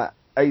offense, of that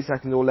 8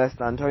 second or less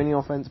D'Antoni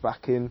offense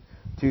back in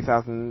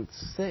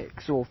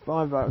 2006 or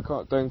 5.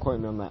 Don't quote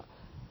me on that.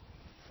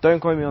 Don't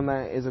quote me on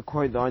that, is a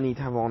quote that I need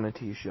to have on a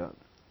t-shirt.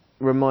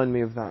 Remind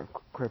me of that,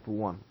 Cripple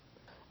One.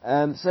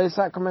 So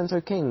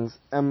Sacramento Kings,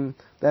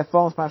 their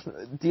fast match,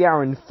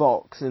 De'Aaron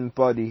Fox and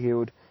Buddy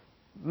Hield,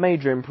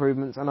 major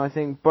improvements, and I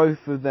think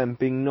both of them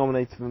being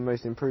nominated for the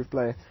most improved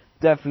player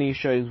definitely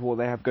shows what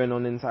they have going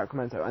on in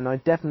Sacramento. And I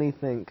definitely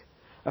think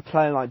a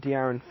player like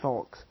De'Aaron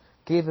Fox,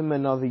 give him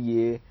another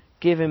year,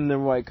 give him the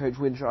right coach,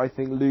 which I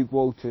think Luke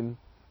Walton,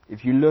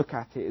 if you look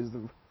at it,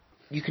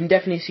 you can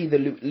definitely see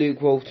that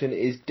Luke Walton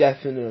is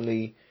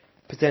definitely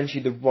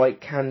potentially the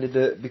right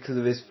candidate because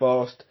of his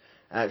fast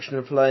action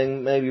of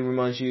playing. Maybe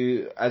reminds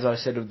you, as I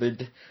said, of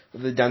the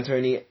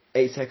D'Antoni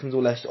 8 seconds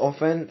or less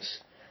offense.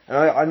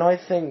 And I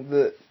think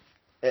that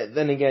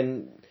then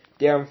again,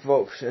 De'Aaron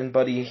Fox and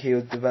Buddy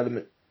Hield's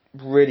development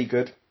really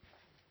good,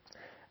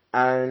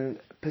 and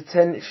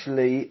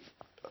potentially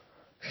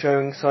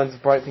showing signs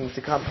of bright things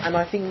to come. And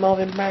I think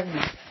Marvin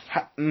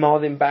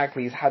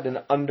Bagley's had an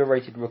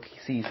underrated rookie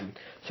season.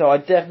 So I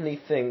definitely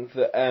think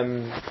that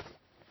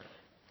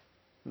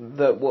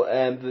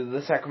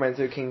the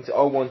Sacramento Kings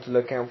are one to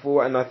look out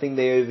for, and I think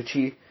they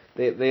overachieved.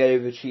 They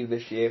overachieved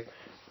this year.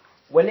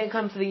 When it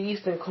comes to the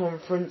Eastern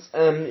Conference,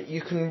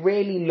 you can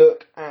really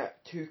look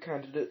at two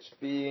candidates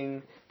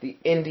being the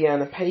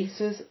Indiana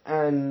Pacers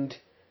and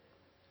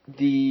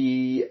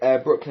the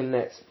Brooklyn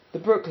Nets. The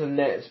Brooklyn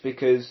Nets,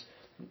 because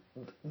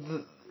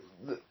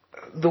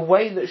the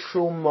way that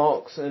Sean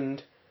Marks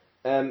and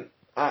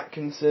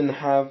Atkinson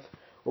have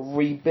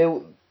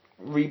rebuilt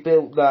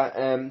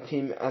that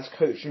team as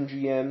coach and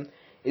GM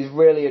is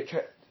really a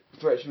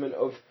detriment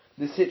of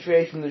the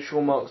situation that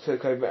Sean Marks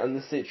took over and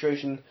the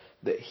situation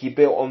that he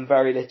built on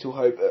very little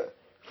hope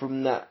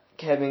from that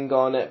Kevin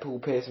Garnett, Paul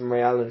Pierce and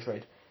Ray Allen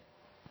trade.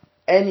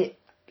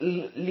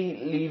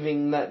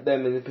 Leaving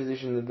them in the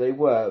position that they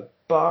were.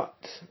 But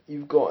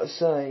you've got to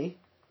say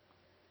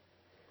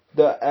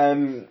that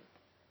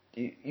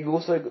you've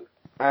also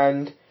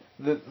and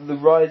the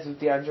rise of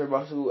D'Angelo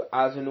Russell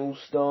as an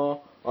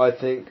all-star, I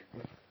think,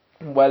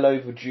 well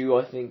overdue.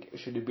 I think it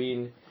should have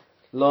been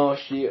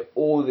last year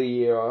or the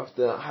year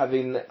after,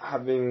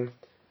 having.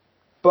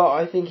 But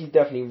I think he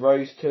definitely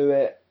rose to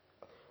it.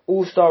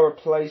 All-star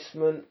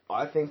replacement,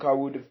 I think I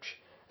would have,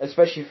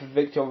 especially for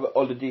Victor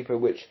Oladipo,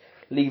 which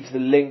leaves the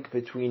link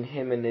between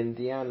him and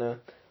Indiana.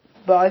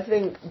 But I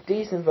think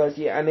decent first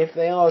year, and if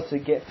they are to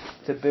get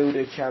to build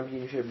a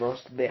championship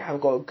roster, they have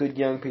got good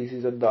young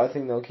pieces, and I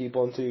think they'll keep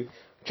on to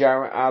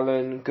Jarrett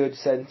Allen, good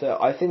center.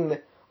 And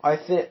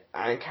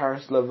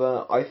Karis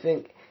LeVert. I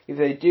think if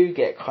they do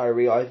get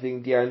Kyrie, I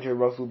think D'Angelo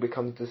Russell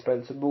becomes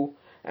dispensable,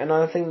 and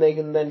I think they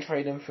can then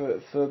trade him for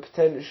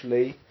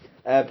potentially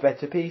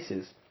better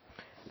pieces.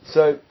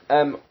 So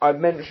I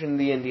mentioned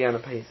the Indiana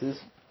Pacers.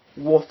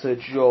 What a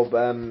job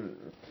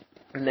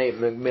Nate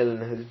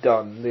McMillan has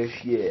done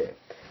this year.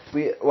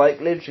 We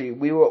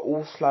were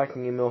all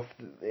slacking him off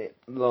the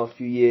last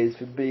few years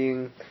for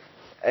being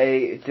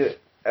a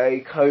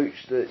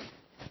coach that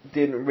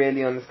didn't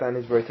really understand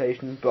his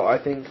rotation, but I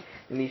think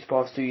in these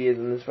past 2 years,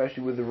 and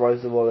especially with the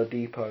rise of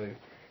Oladipo,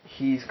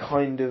 he's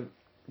kind of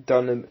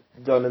done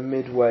a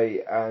midway,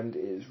 and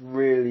it's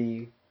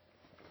really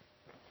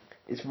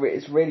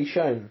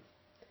shown.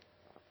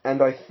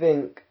 And I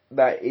think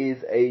that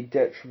is a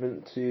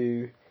detriment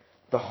to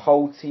the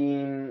whole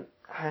team,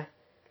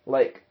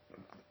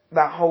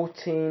 that whole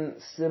team,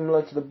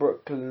 similar to the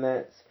Brooklyn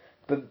Nets,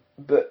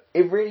 but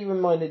it really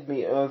reminded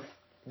me of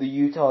the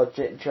Utah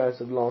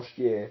Jazz of last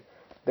year.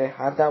 They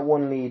had that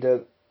one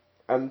leader,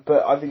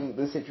 but I think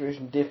the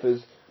situation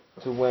differs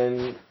to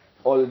when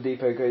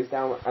Oladipo goes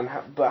down,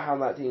 but how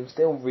that team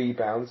still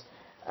rebounds,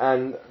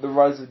 and the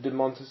rise of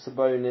Domantas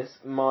Sabonis,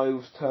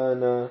 Miles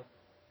Turner,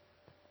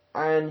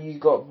 and you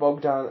got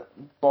Bogdan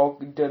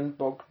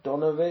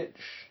Bogdanovic.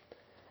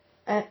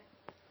 I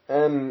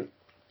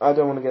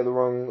don't want to get the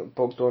wrong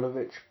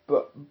Bogdanovic,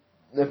 but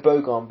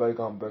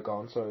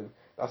Bogan. Sorry,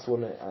 that's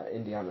one at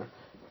Indiana.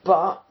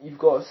 But you've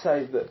got to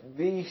say that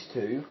these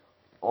two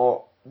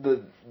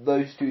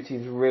those two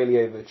teams really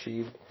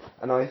overachieved,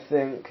 and I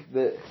think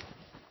that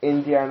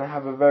Indiana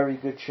have a very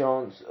good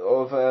chance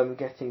of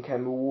getting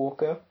Kemba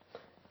Walker,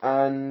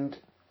 and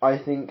I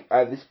think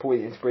at this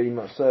point it's pretty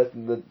much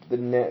certain that the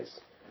Nets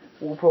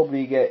will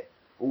probably get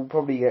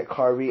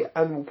Kyrie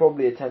and will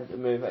probably attempt to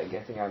move at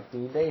getting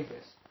Anthony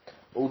Davis,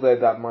 although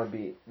that might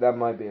be a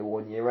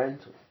 1-year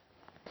rental.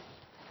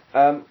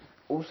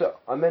 Also,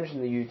 I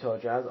mentioned the Utah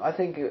Jazz.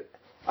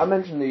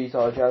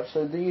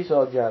 So the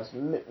Utah Jazz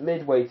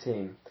midway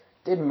team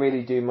didn't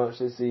really do much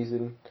this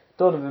season.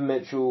 Donovan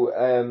Mitchell,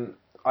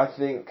 I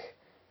think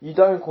you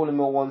don't call him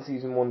a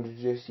one-season wonder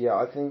just yet.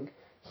 I think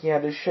he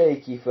had a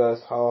shaky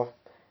first half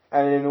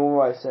and an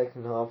alright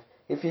second half.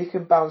 If he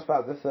can bounce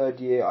back the third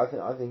year, I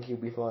think he'll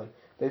be fine.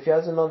 But if he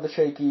has another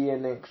shaky year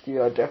next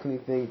year, I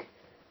definitely think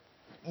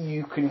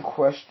you can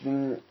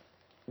question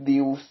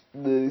the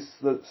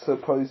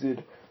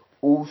supposed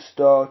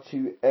all-star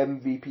to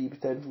MVP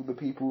potential that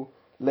people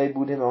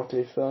labelled him after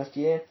his first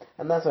year,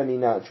 and that's only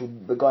natural.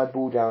 The guy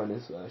balled out in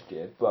his first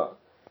year, but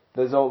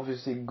there's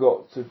obviously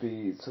got to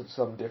be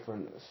some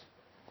difference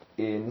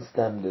in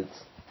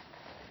standards.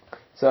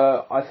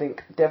 So I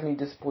think definitely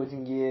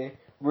disappointing year.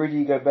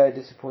 Rudy Gobert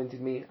disappointed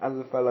me as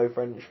a fellow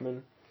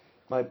Frenchman.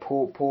 Like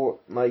poor,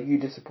 like you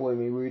disappointed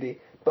me, Rudy.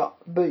 But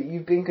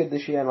you've been good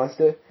this year, and I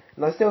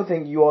still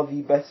think you are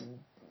the best.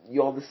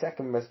 You are the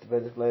second best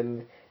defensive player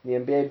in the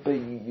NBA, but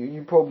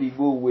you probably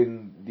will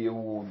win the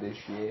award this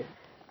year,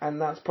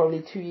 and that's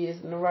probably 2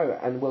 years in a row,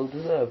 and well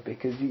deserved,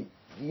 because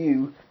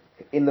you're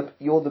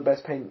the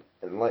best paint.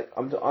 Like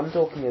I'm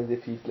talking as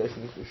if you've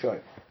listened to the show,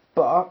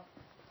 but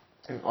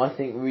I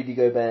think Rudy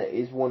Gobert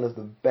is one of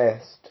the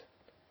best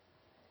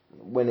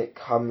when it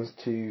comes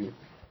to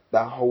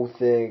that whole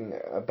thing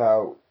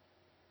about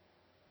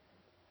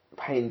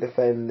paint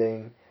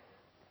defending.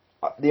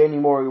 The only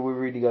worry with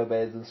Rudy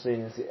Gobert is as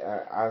soon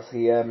as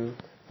he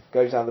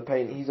goes down the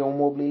paint, he's on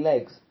wobbly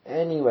legs.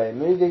 Anyway,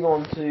 moving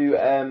on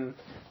to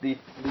the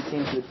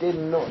teams that did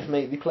not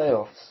make the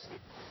playoffs.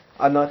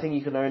 And I think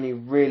you can only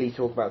really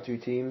talk about two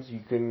teams.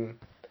 You can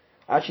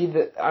actually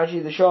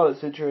the Charlotte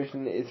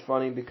situation is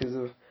funny because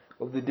of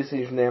the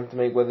decision they have to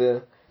make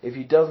whether if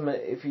he does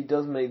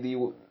make the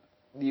All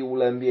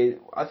NBA.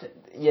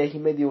 He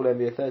made the All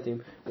NBA third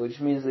team, which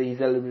means that he's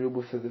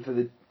eligible for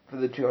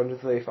the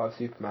 235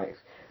 Supermax.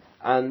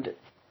 And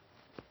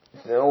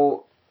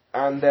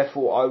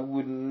therefore I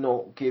would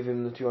not give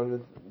him the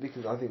 200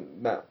 because I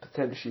think that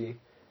potentially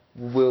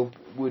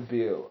would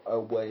be a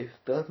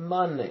waste of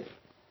money,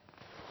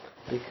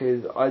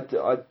 because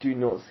I do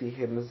not see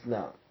him as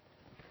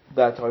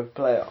that type of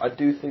player. I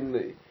do think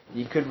that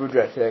he could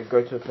regret it and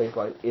go to a place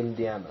like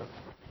Indiana.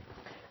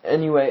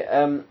 Anyway,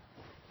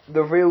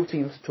 the real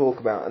teams to talk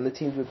about and the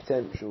teams with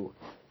potential.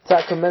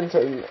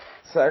 Sacramento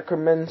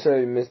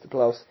missed the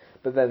playoffs,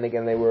 but then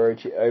again they were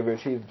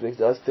overachieved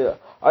because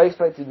I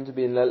expected them to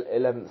be in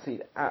 11th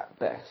seed at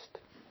best,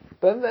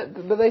 but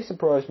they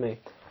surprised me.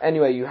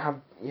 Anyway, you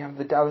have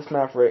the Dallas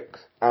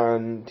Mavericks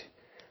and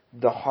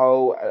the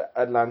whole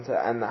Atlanta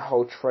and that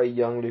whole Trae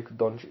Young Luka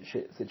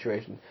Doncic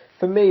situation.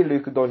 For me,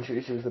 Luka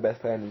Doncic is the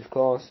best player in his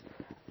class,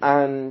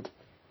 and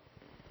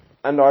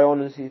I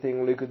honestly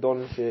think Luka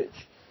Doncic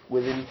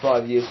within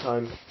 5 years'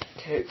 time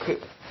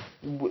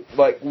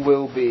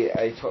will be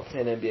a top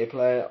 10 NBA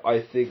player.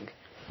 I think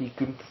he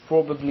can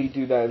probably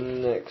do that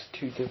in the next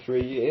 2 to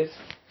 3 years.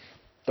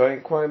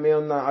 Don't quote me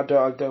on that. I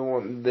don't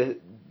want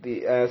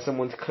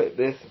someone to clip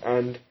this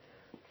and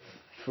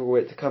for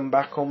it to come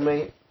back on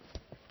me.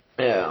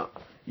 Yeah,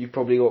 you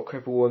probably got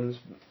Cripple One's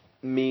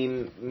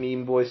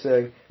meme voice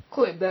saying,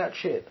 clip that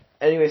shit.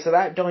 Anyway, so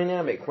that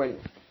dynamic coming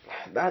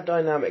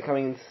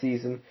into the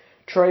season,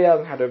 Trae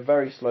Young had a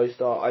very slow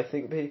start. I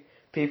think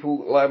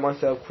people like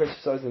myself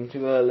criticised him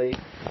too early.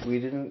 We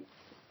didn't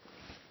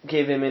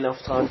give him enough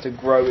time to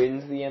grow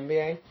into the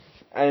NBA,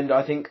 and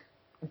I think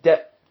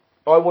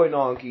I won't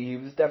argue he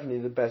was definitely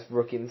the best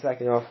rookie in the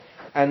second half,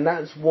 and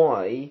that's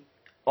why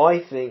I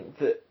think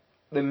that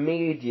the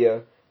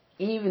media,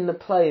 even the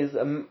players,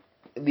 the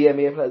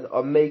NBA players,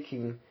 are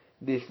making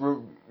this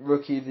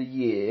Rookie of the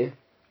Year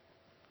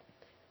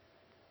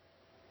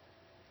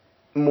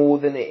more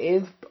than it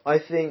is. I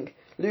think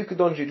Luka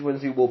Doncic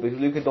wins the award because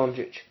Luka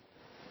Doncic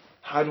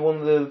had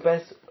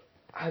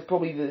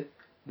probably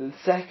the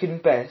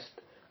second best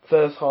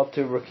first half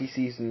to rookie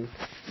season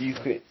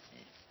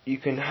you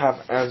can have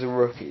as a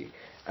rookie,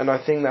 and I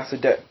think that's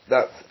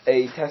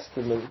a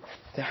testament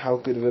to how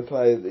good of a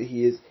player that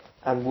he is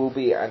and will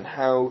be, and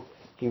how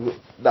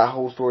that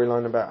whole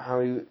storyline about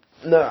how he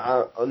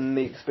on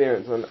the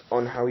experience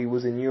on how he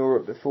was in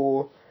Europe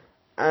before,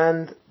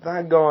 and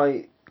that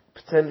guy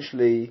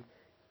potentially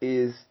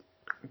is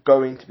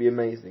going to be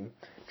amazing.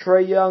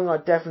 Trae Young, I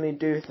definitely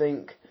do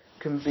think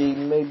can be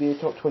maybe a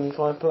top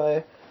 25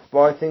 player, but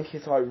I think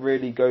his height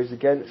really goes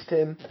against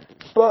him.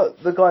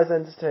 But the guy's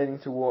entertaining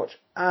to watch,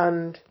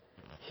 and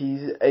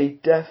he's a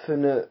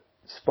definite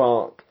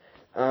spark,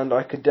 and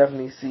I could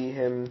definitely see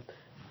him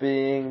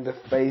being the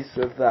face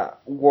of that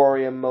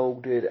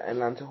warrior-moulded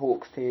Atlanta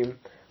Hawks team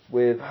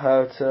with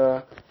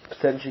Herter,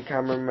 potentially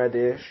Cameron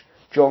Reddish,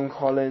 John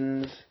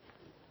Collins,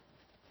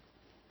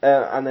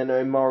 and then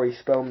Omari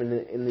Spellman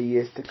in the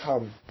years to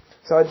come.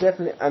 So I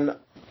definitely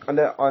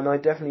I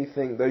definitely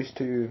think those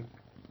two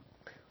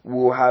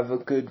will have a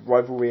good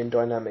rivalry and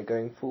dynamic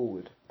going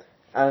forward.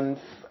 And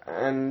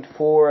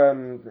for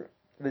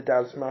the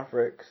Dallas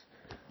Mavericks,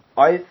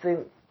 I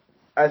think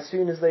as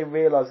soon as they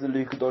realise that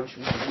Luka Doncic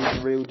was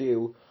the real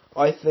deal,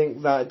 I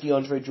think that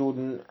DeAndre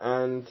Jordan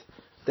and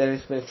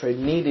Dennis Smith trade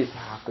needed to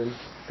happen,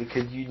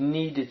 because you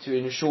needed to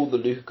ensure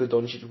that Luka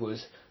Doncic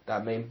was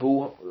that main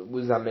ball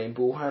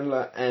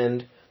handler,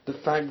 and the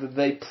fact that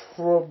they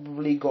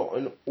probably got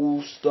an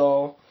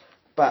all-star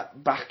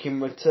back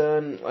in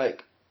return,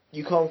 like,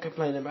 you can't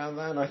complain about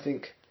that. And I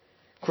think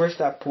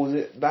Kristaps,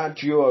 that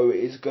duo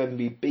is going to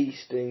be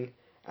beasting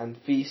and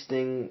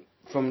feasting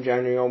from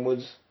January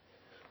onwards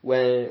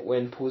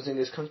when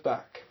Porzingis comes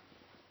back.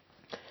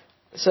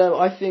 So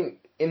I think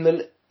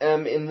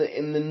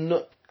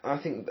I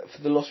think that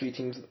for the lottery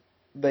teams,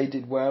 they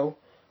did well.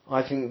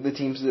 I think the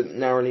teams that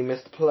narrowly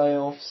missed the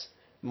playoffs,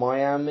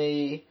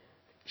 Miami,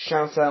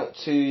 shout out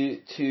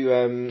to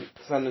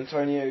San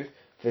Antonio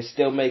for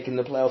still making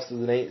the playoffs as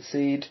an 8th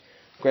seed.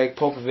 Greg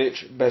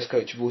Popovich, best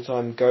coach of all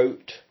time,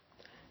 GOAT.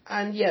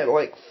 And yeah,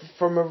 like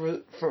from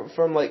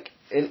like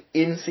an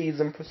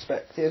in-season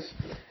perspective,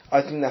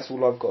 I think that's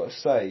all I've got to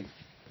say.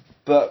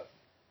 But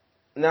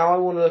now I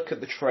want to look at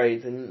the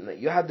trades, and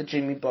you had the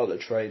Jimmy Butler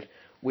trade,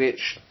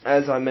 which,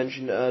 as I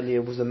mentioned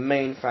earlier, was a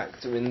main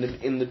factor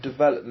in the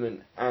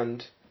development,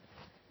 and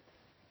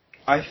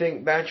I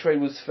think that trade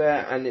was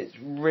fair, and it's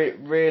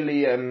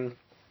really a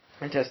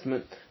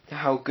testament to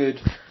how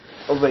good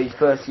of a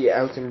first year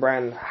Elton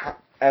Brand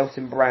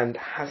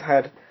has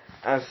had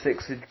as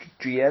Sixers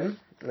GM.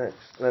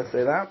 Let's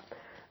say that.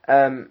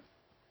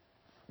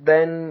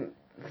 Then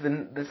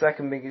the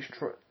second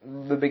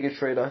biggest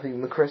trade, I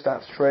think the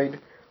Kristaps trade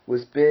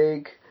was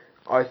big.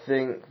 I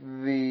think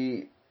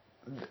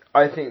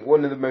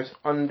one of the most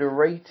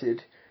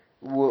underrated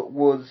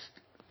was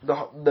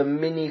the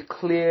mini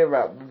clear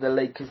out that the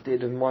Lakers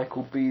did of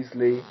Michael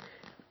Beasley.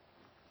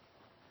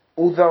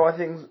 Although I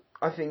think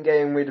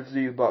getting rid of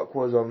Zubac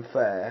was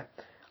unfair,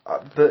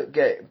 but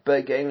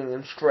getting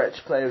them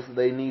stretch players that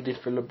they needed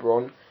for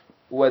LeBron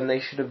when they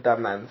should have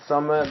done that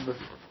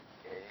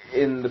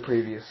in the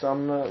previous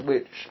summer,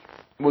 which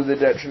was a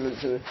detriment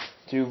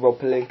to Rob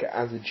Pelinka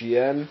as a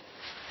GM.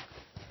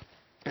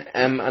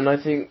 And I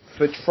think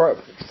for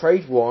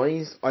trade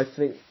wise, I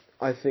think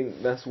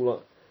that's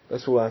all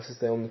I have to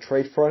say on the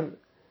trade front.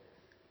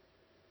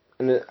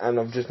 And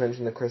I've just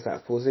mentioned the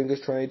Kristaps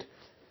Porzingis trade.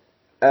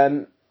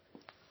 Had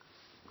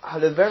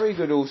a very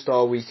good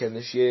All-Star weekend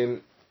this year.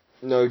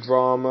 No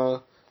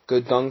drama,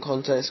 good dunk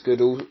contest,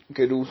 good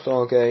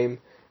All-Star game,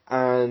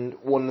 and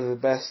one of the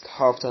best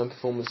halftime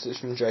performances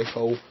from J.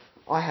 Cole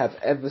I have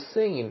ever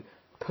seen.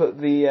 Put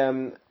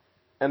the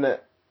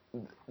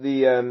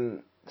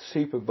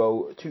Super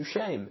Bowl to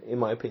shame, in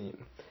my opinion.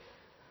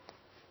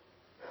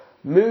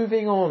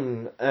 Moving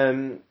on,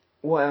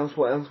 what else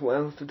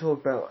to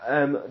talk about?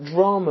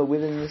 Drama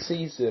within the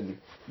season.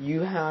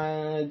 You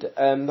had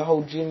the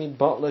whole Jimmy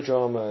Butler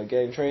drama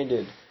getting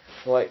traded,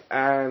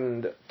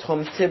 and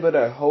Tom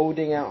Thibodeau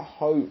holding out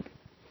hope.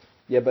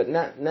 Yeah, but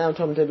now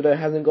Tom Thibodeau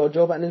hasn't got a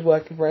job and is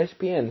working for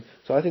ESPN.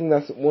 So I think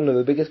that's one of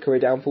the biggest career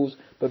downfalls,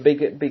 but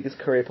biggest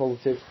career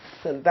positives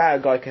that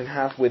a guy can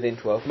have within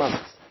 12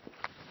 months.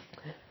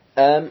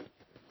 And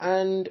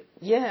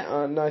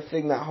I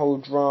think that whole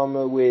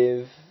drama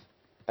with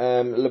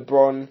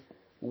LeBron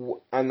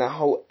and that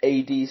whole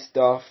AD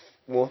stuff,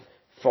 well,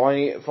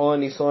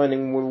 finally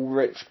signing Will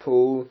Rich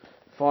Paul,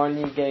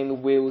 finally getting the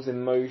wheels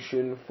in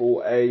motion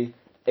for a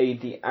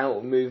AD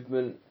out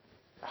movement.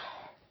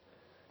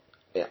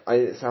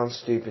 It sounds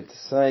stupid to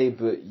say,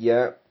 but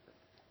yeah.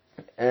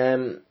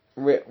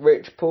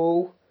 Rich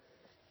Paul,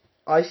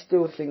 I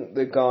still think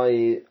the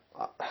guy...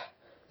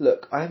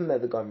 Look, I haven't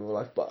met the guy in real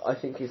life, but I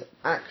think his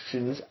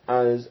actions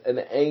as an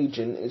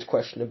agent is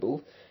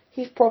questionable.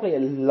 He's probably a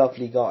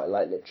lovely guy,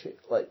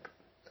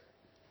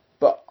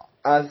 but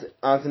as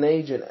an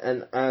agent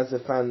and as a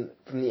fan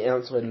from the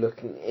outside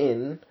looking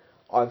in,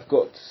 I've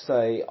got to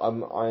say,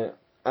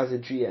 as a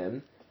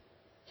GM,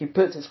 he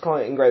puts his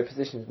client in great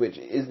positions, which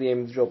is the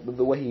aim of the job, but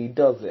the way he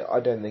does it, I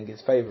don't think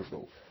is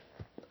favourable.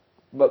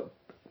 But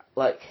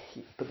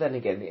then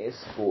again, it is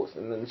sports,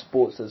 and then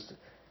sports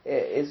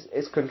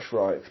is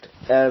contrived.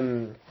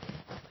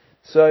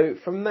 So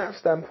from that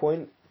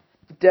standpoint,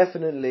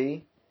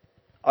 definitely,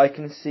 I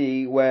can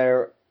see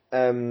where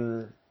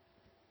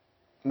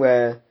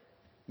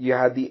you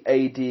had the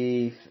AD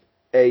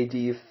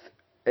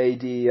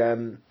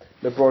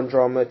LeBron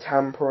drama,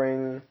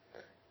 tampering.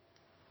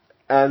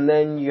 And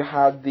then you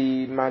had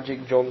the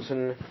Magic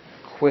Johnson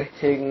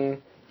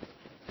quitting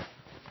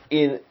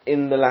in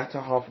the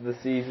latter half of the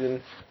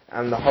season,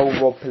 and the whole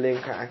Rob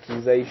Pelinka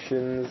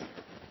accusations,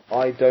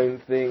 I don't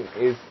think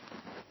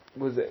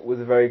was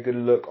a very good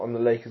look on the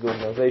Lakers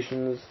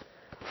organisations.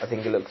 I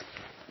think it looks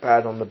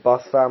bad on the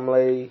Buss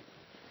family,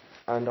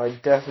 and I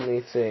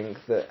definitely think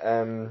that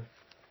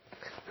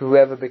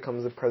whoever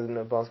becomes the president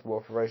of basketball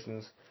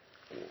operations,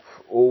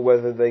 or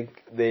whether they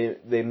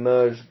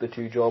merge the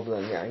two jobs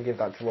and give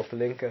that to Rob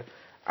Pelinka,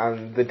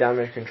 and the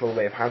damage control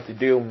they've had to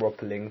do on Rob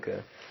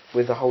Pelinka,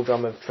 with the whole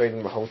drama of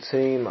trading the whole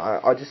team,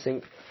 I just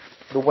think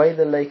the way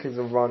the Lakers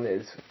are run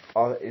is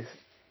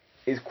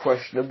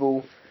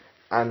questionable,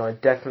 and I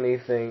definitely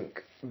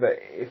think that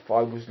if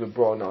I was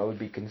LeBron, I would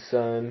be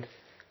concerned.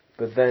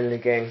 But then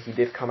again, he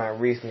did come out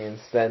recently and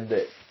said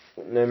that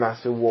no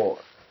matter what,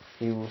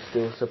 he will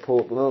still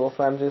support the Los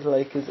Angeles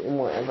Lakers in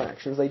whatever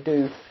actions they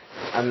do.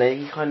 And then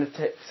he kind of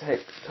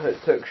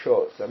took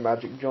shots at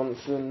Magic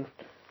Johnson.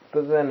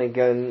 But then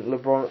again,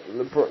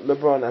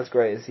 LeBron, as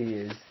great as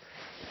he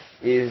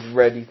is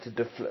ready to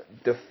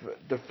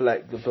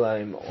deflect the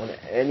blame on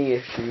any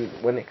issue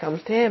when it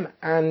comes to him.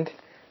 And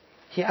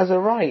he has a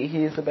right.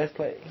 He is the best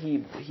player.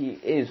 He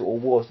is or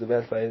was the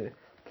best player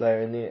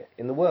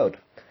in the world.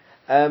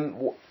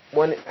 For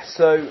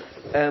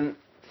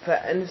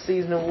end of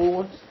season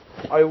awards,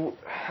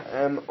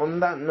 on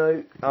that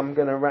note, I'm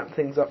gonna wrap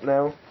things up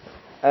now.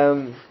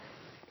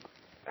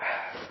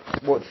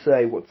 What to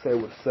say?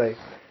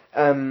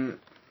 For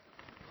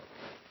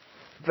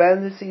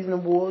end of season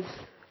awards,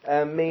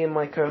 me and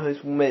my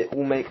co-host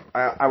will make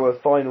our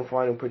final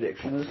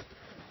predictions.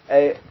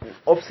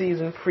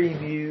 Off-season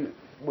preview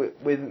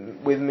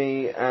with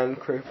me and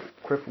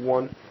Cripple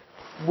One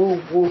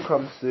will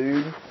come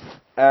soon.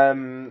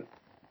 And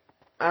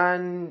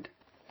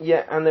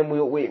then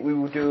we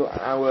will do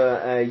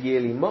our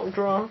yearly mock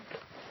draft,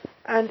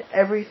 and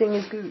everything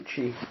is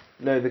Gucci.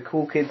 No, the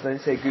cool kids don't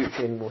say Gucci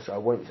anymore, so I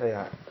won't say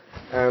that.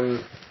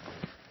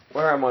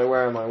 Where am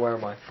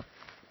I?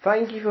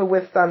 Thank you for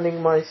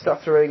withstanding my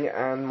stuttering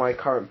and my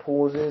current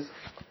pauses.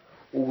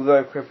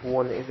 Although Cripple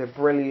One is a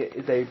brilliant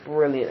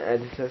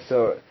editor,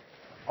 so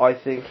I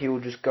think he will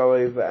just go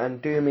over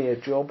and do me a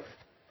job.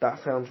 That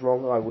sounds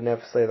wrong. I will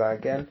never say that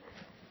again.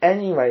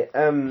 Anyway,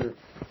 so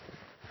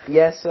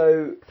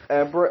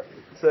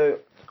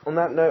on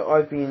that note,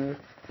 I've been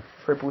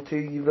Cripple 2.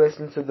 You've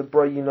listened to the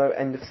Bro You Know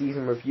end of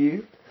season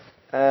review.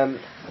 Thank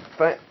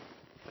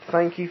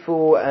you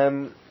for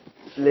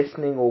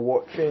listening or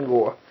watching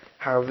or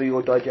however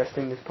you're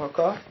digesting this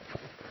podcast.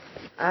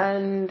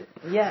 And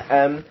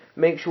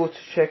make sure to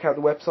check out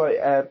the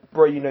website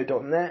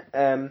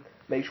broyouknow.net.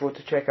 Make sure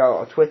to check out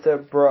our Twitter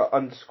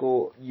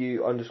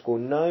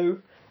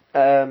bro_you_know.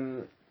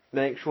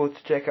 Make sure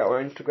to check out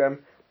our Instagram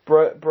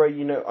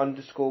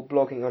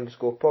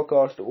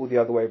broyouknow_blogging_podcast, or the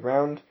other way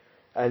around.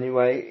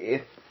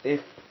 Anyway,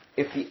 if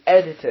the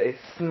editor is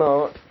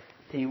smart,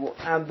 he will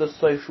add the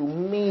social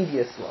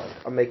media slide.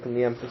 I'm making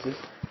the emphasis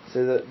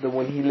so that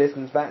when he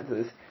listens back to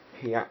this,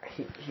 he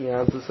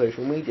adds the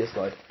social media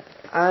slide.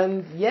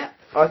 And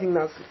I think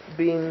that's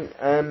been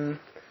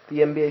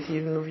the NBA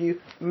season review.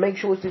 Make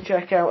sure to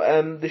check out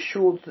the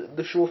shortened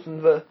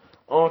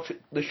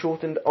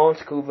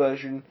article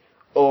version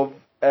of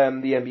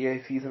the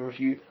NBA season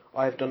review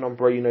I have done on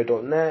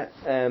broyouknow.net,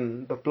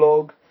 the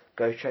blog.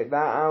 Go check that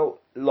out.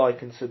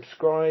 Like and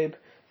subscribe.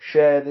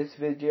 Share this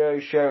video.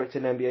 Share it to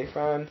an NBA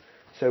fan,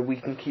 so we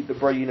can keep the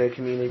Bro You Know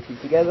community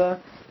together.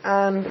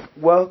 And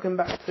welcome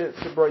back to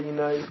Bro You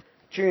Know,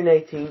 June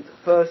 18th,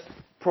 first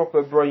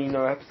proper Bro You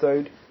Know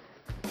episode.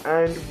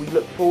 And we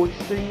look forward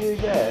to seeing you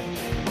there.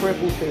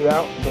 Cripple 2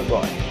 out. Bye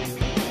bye.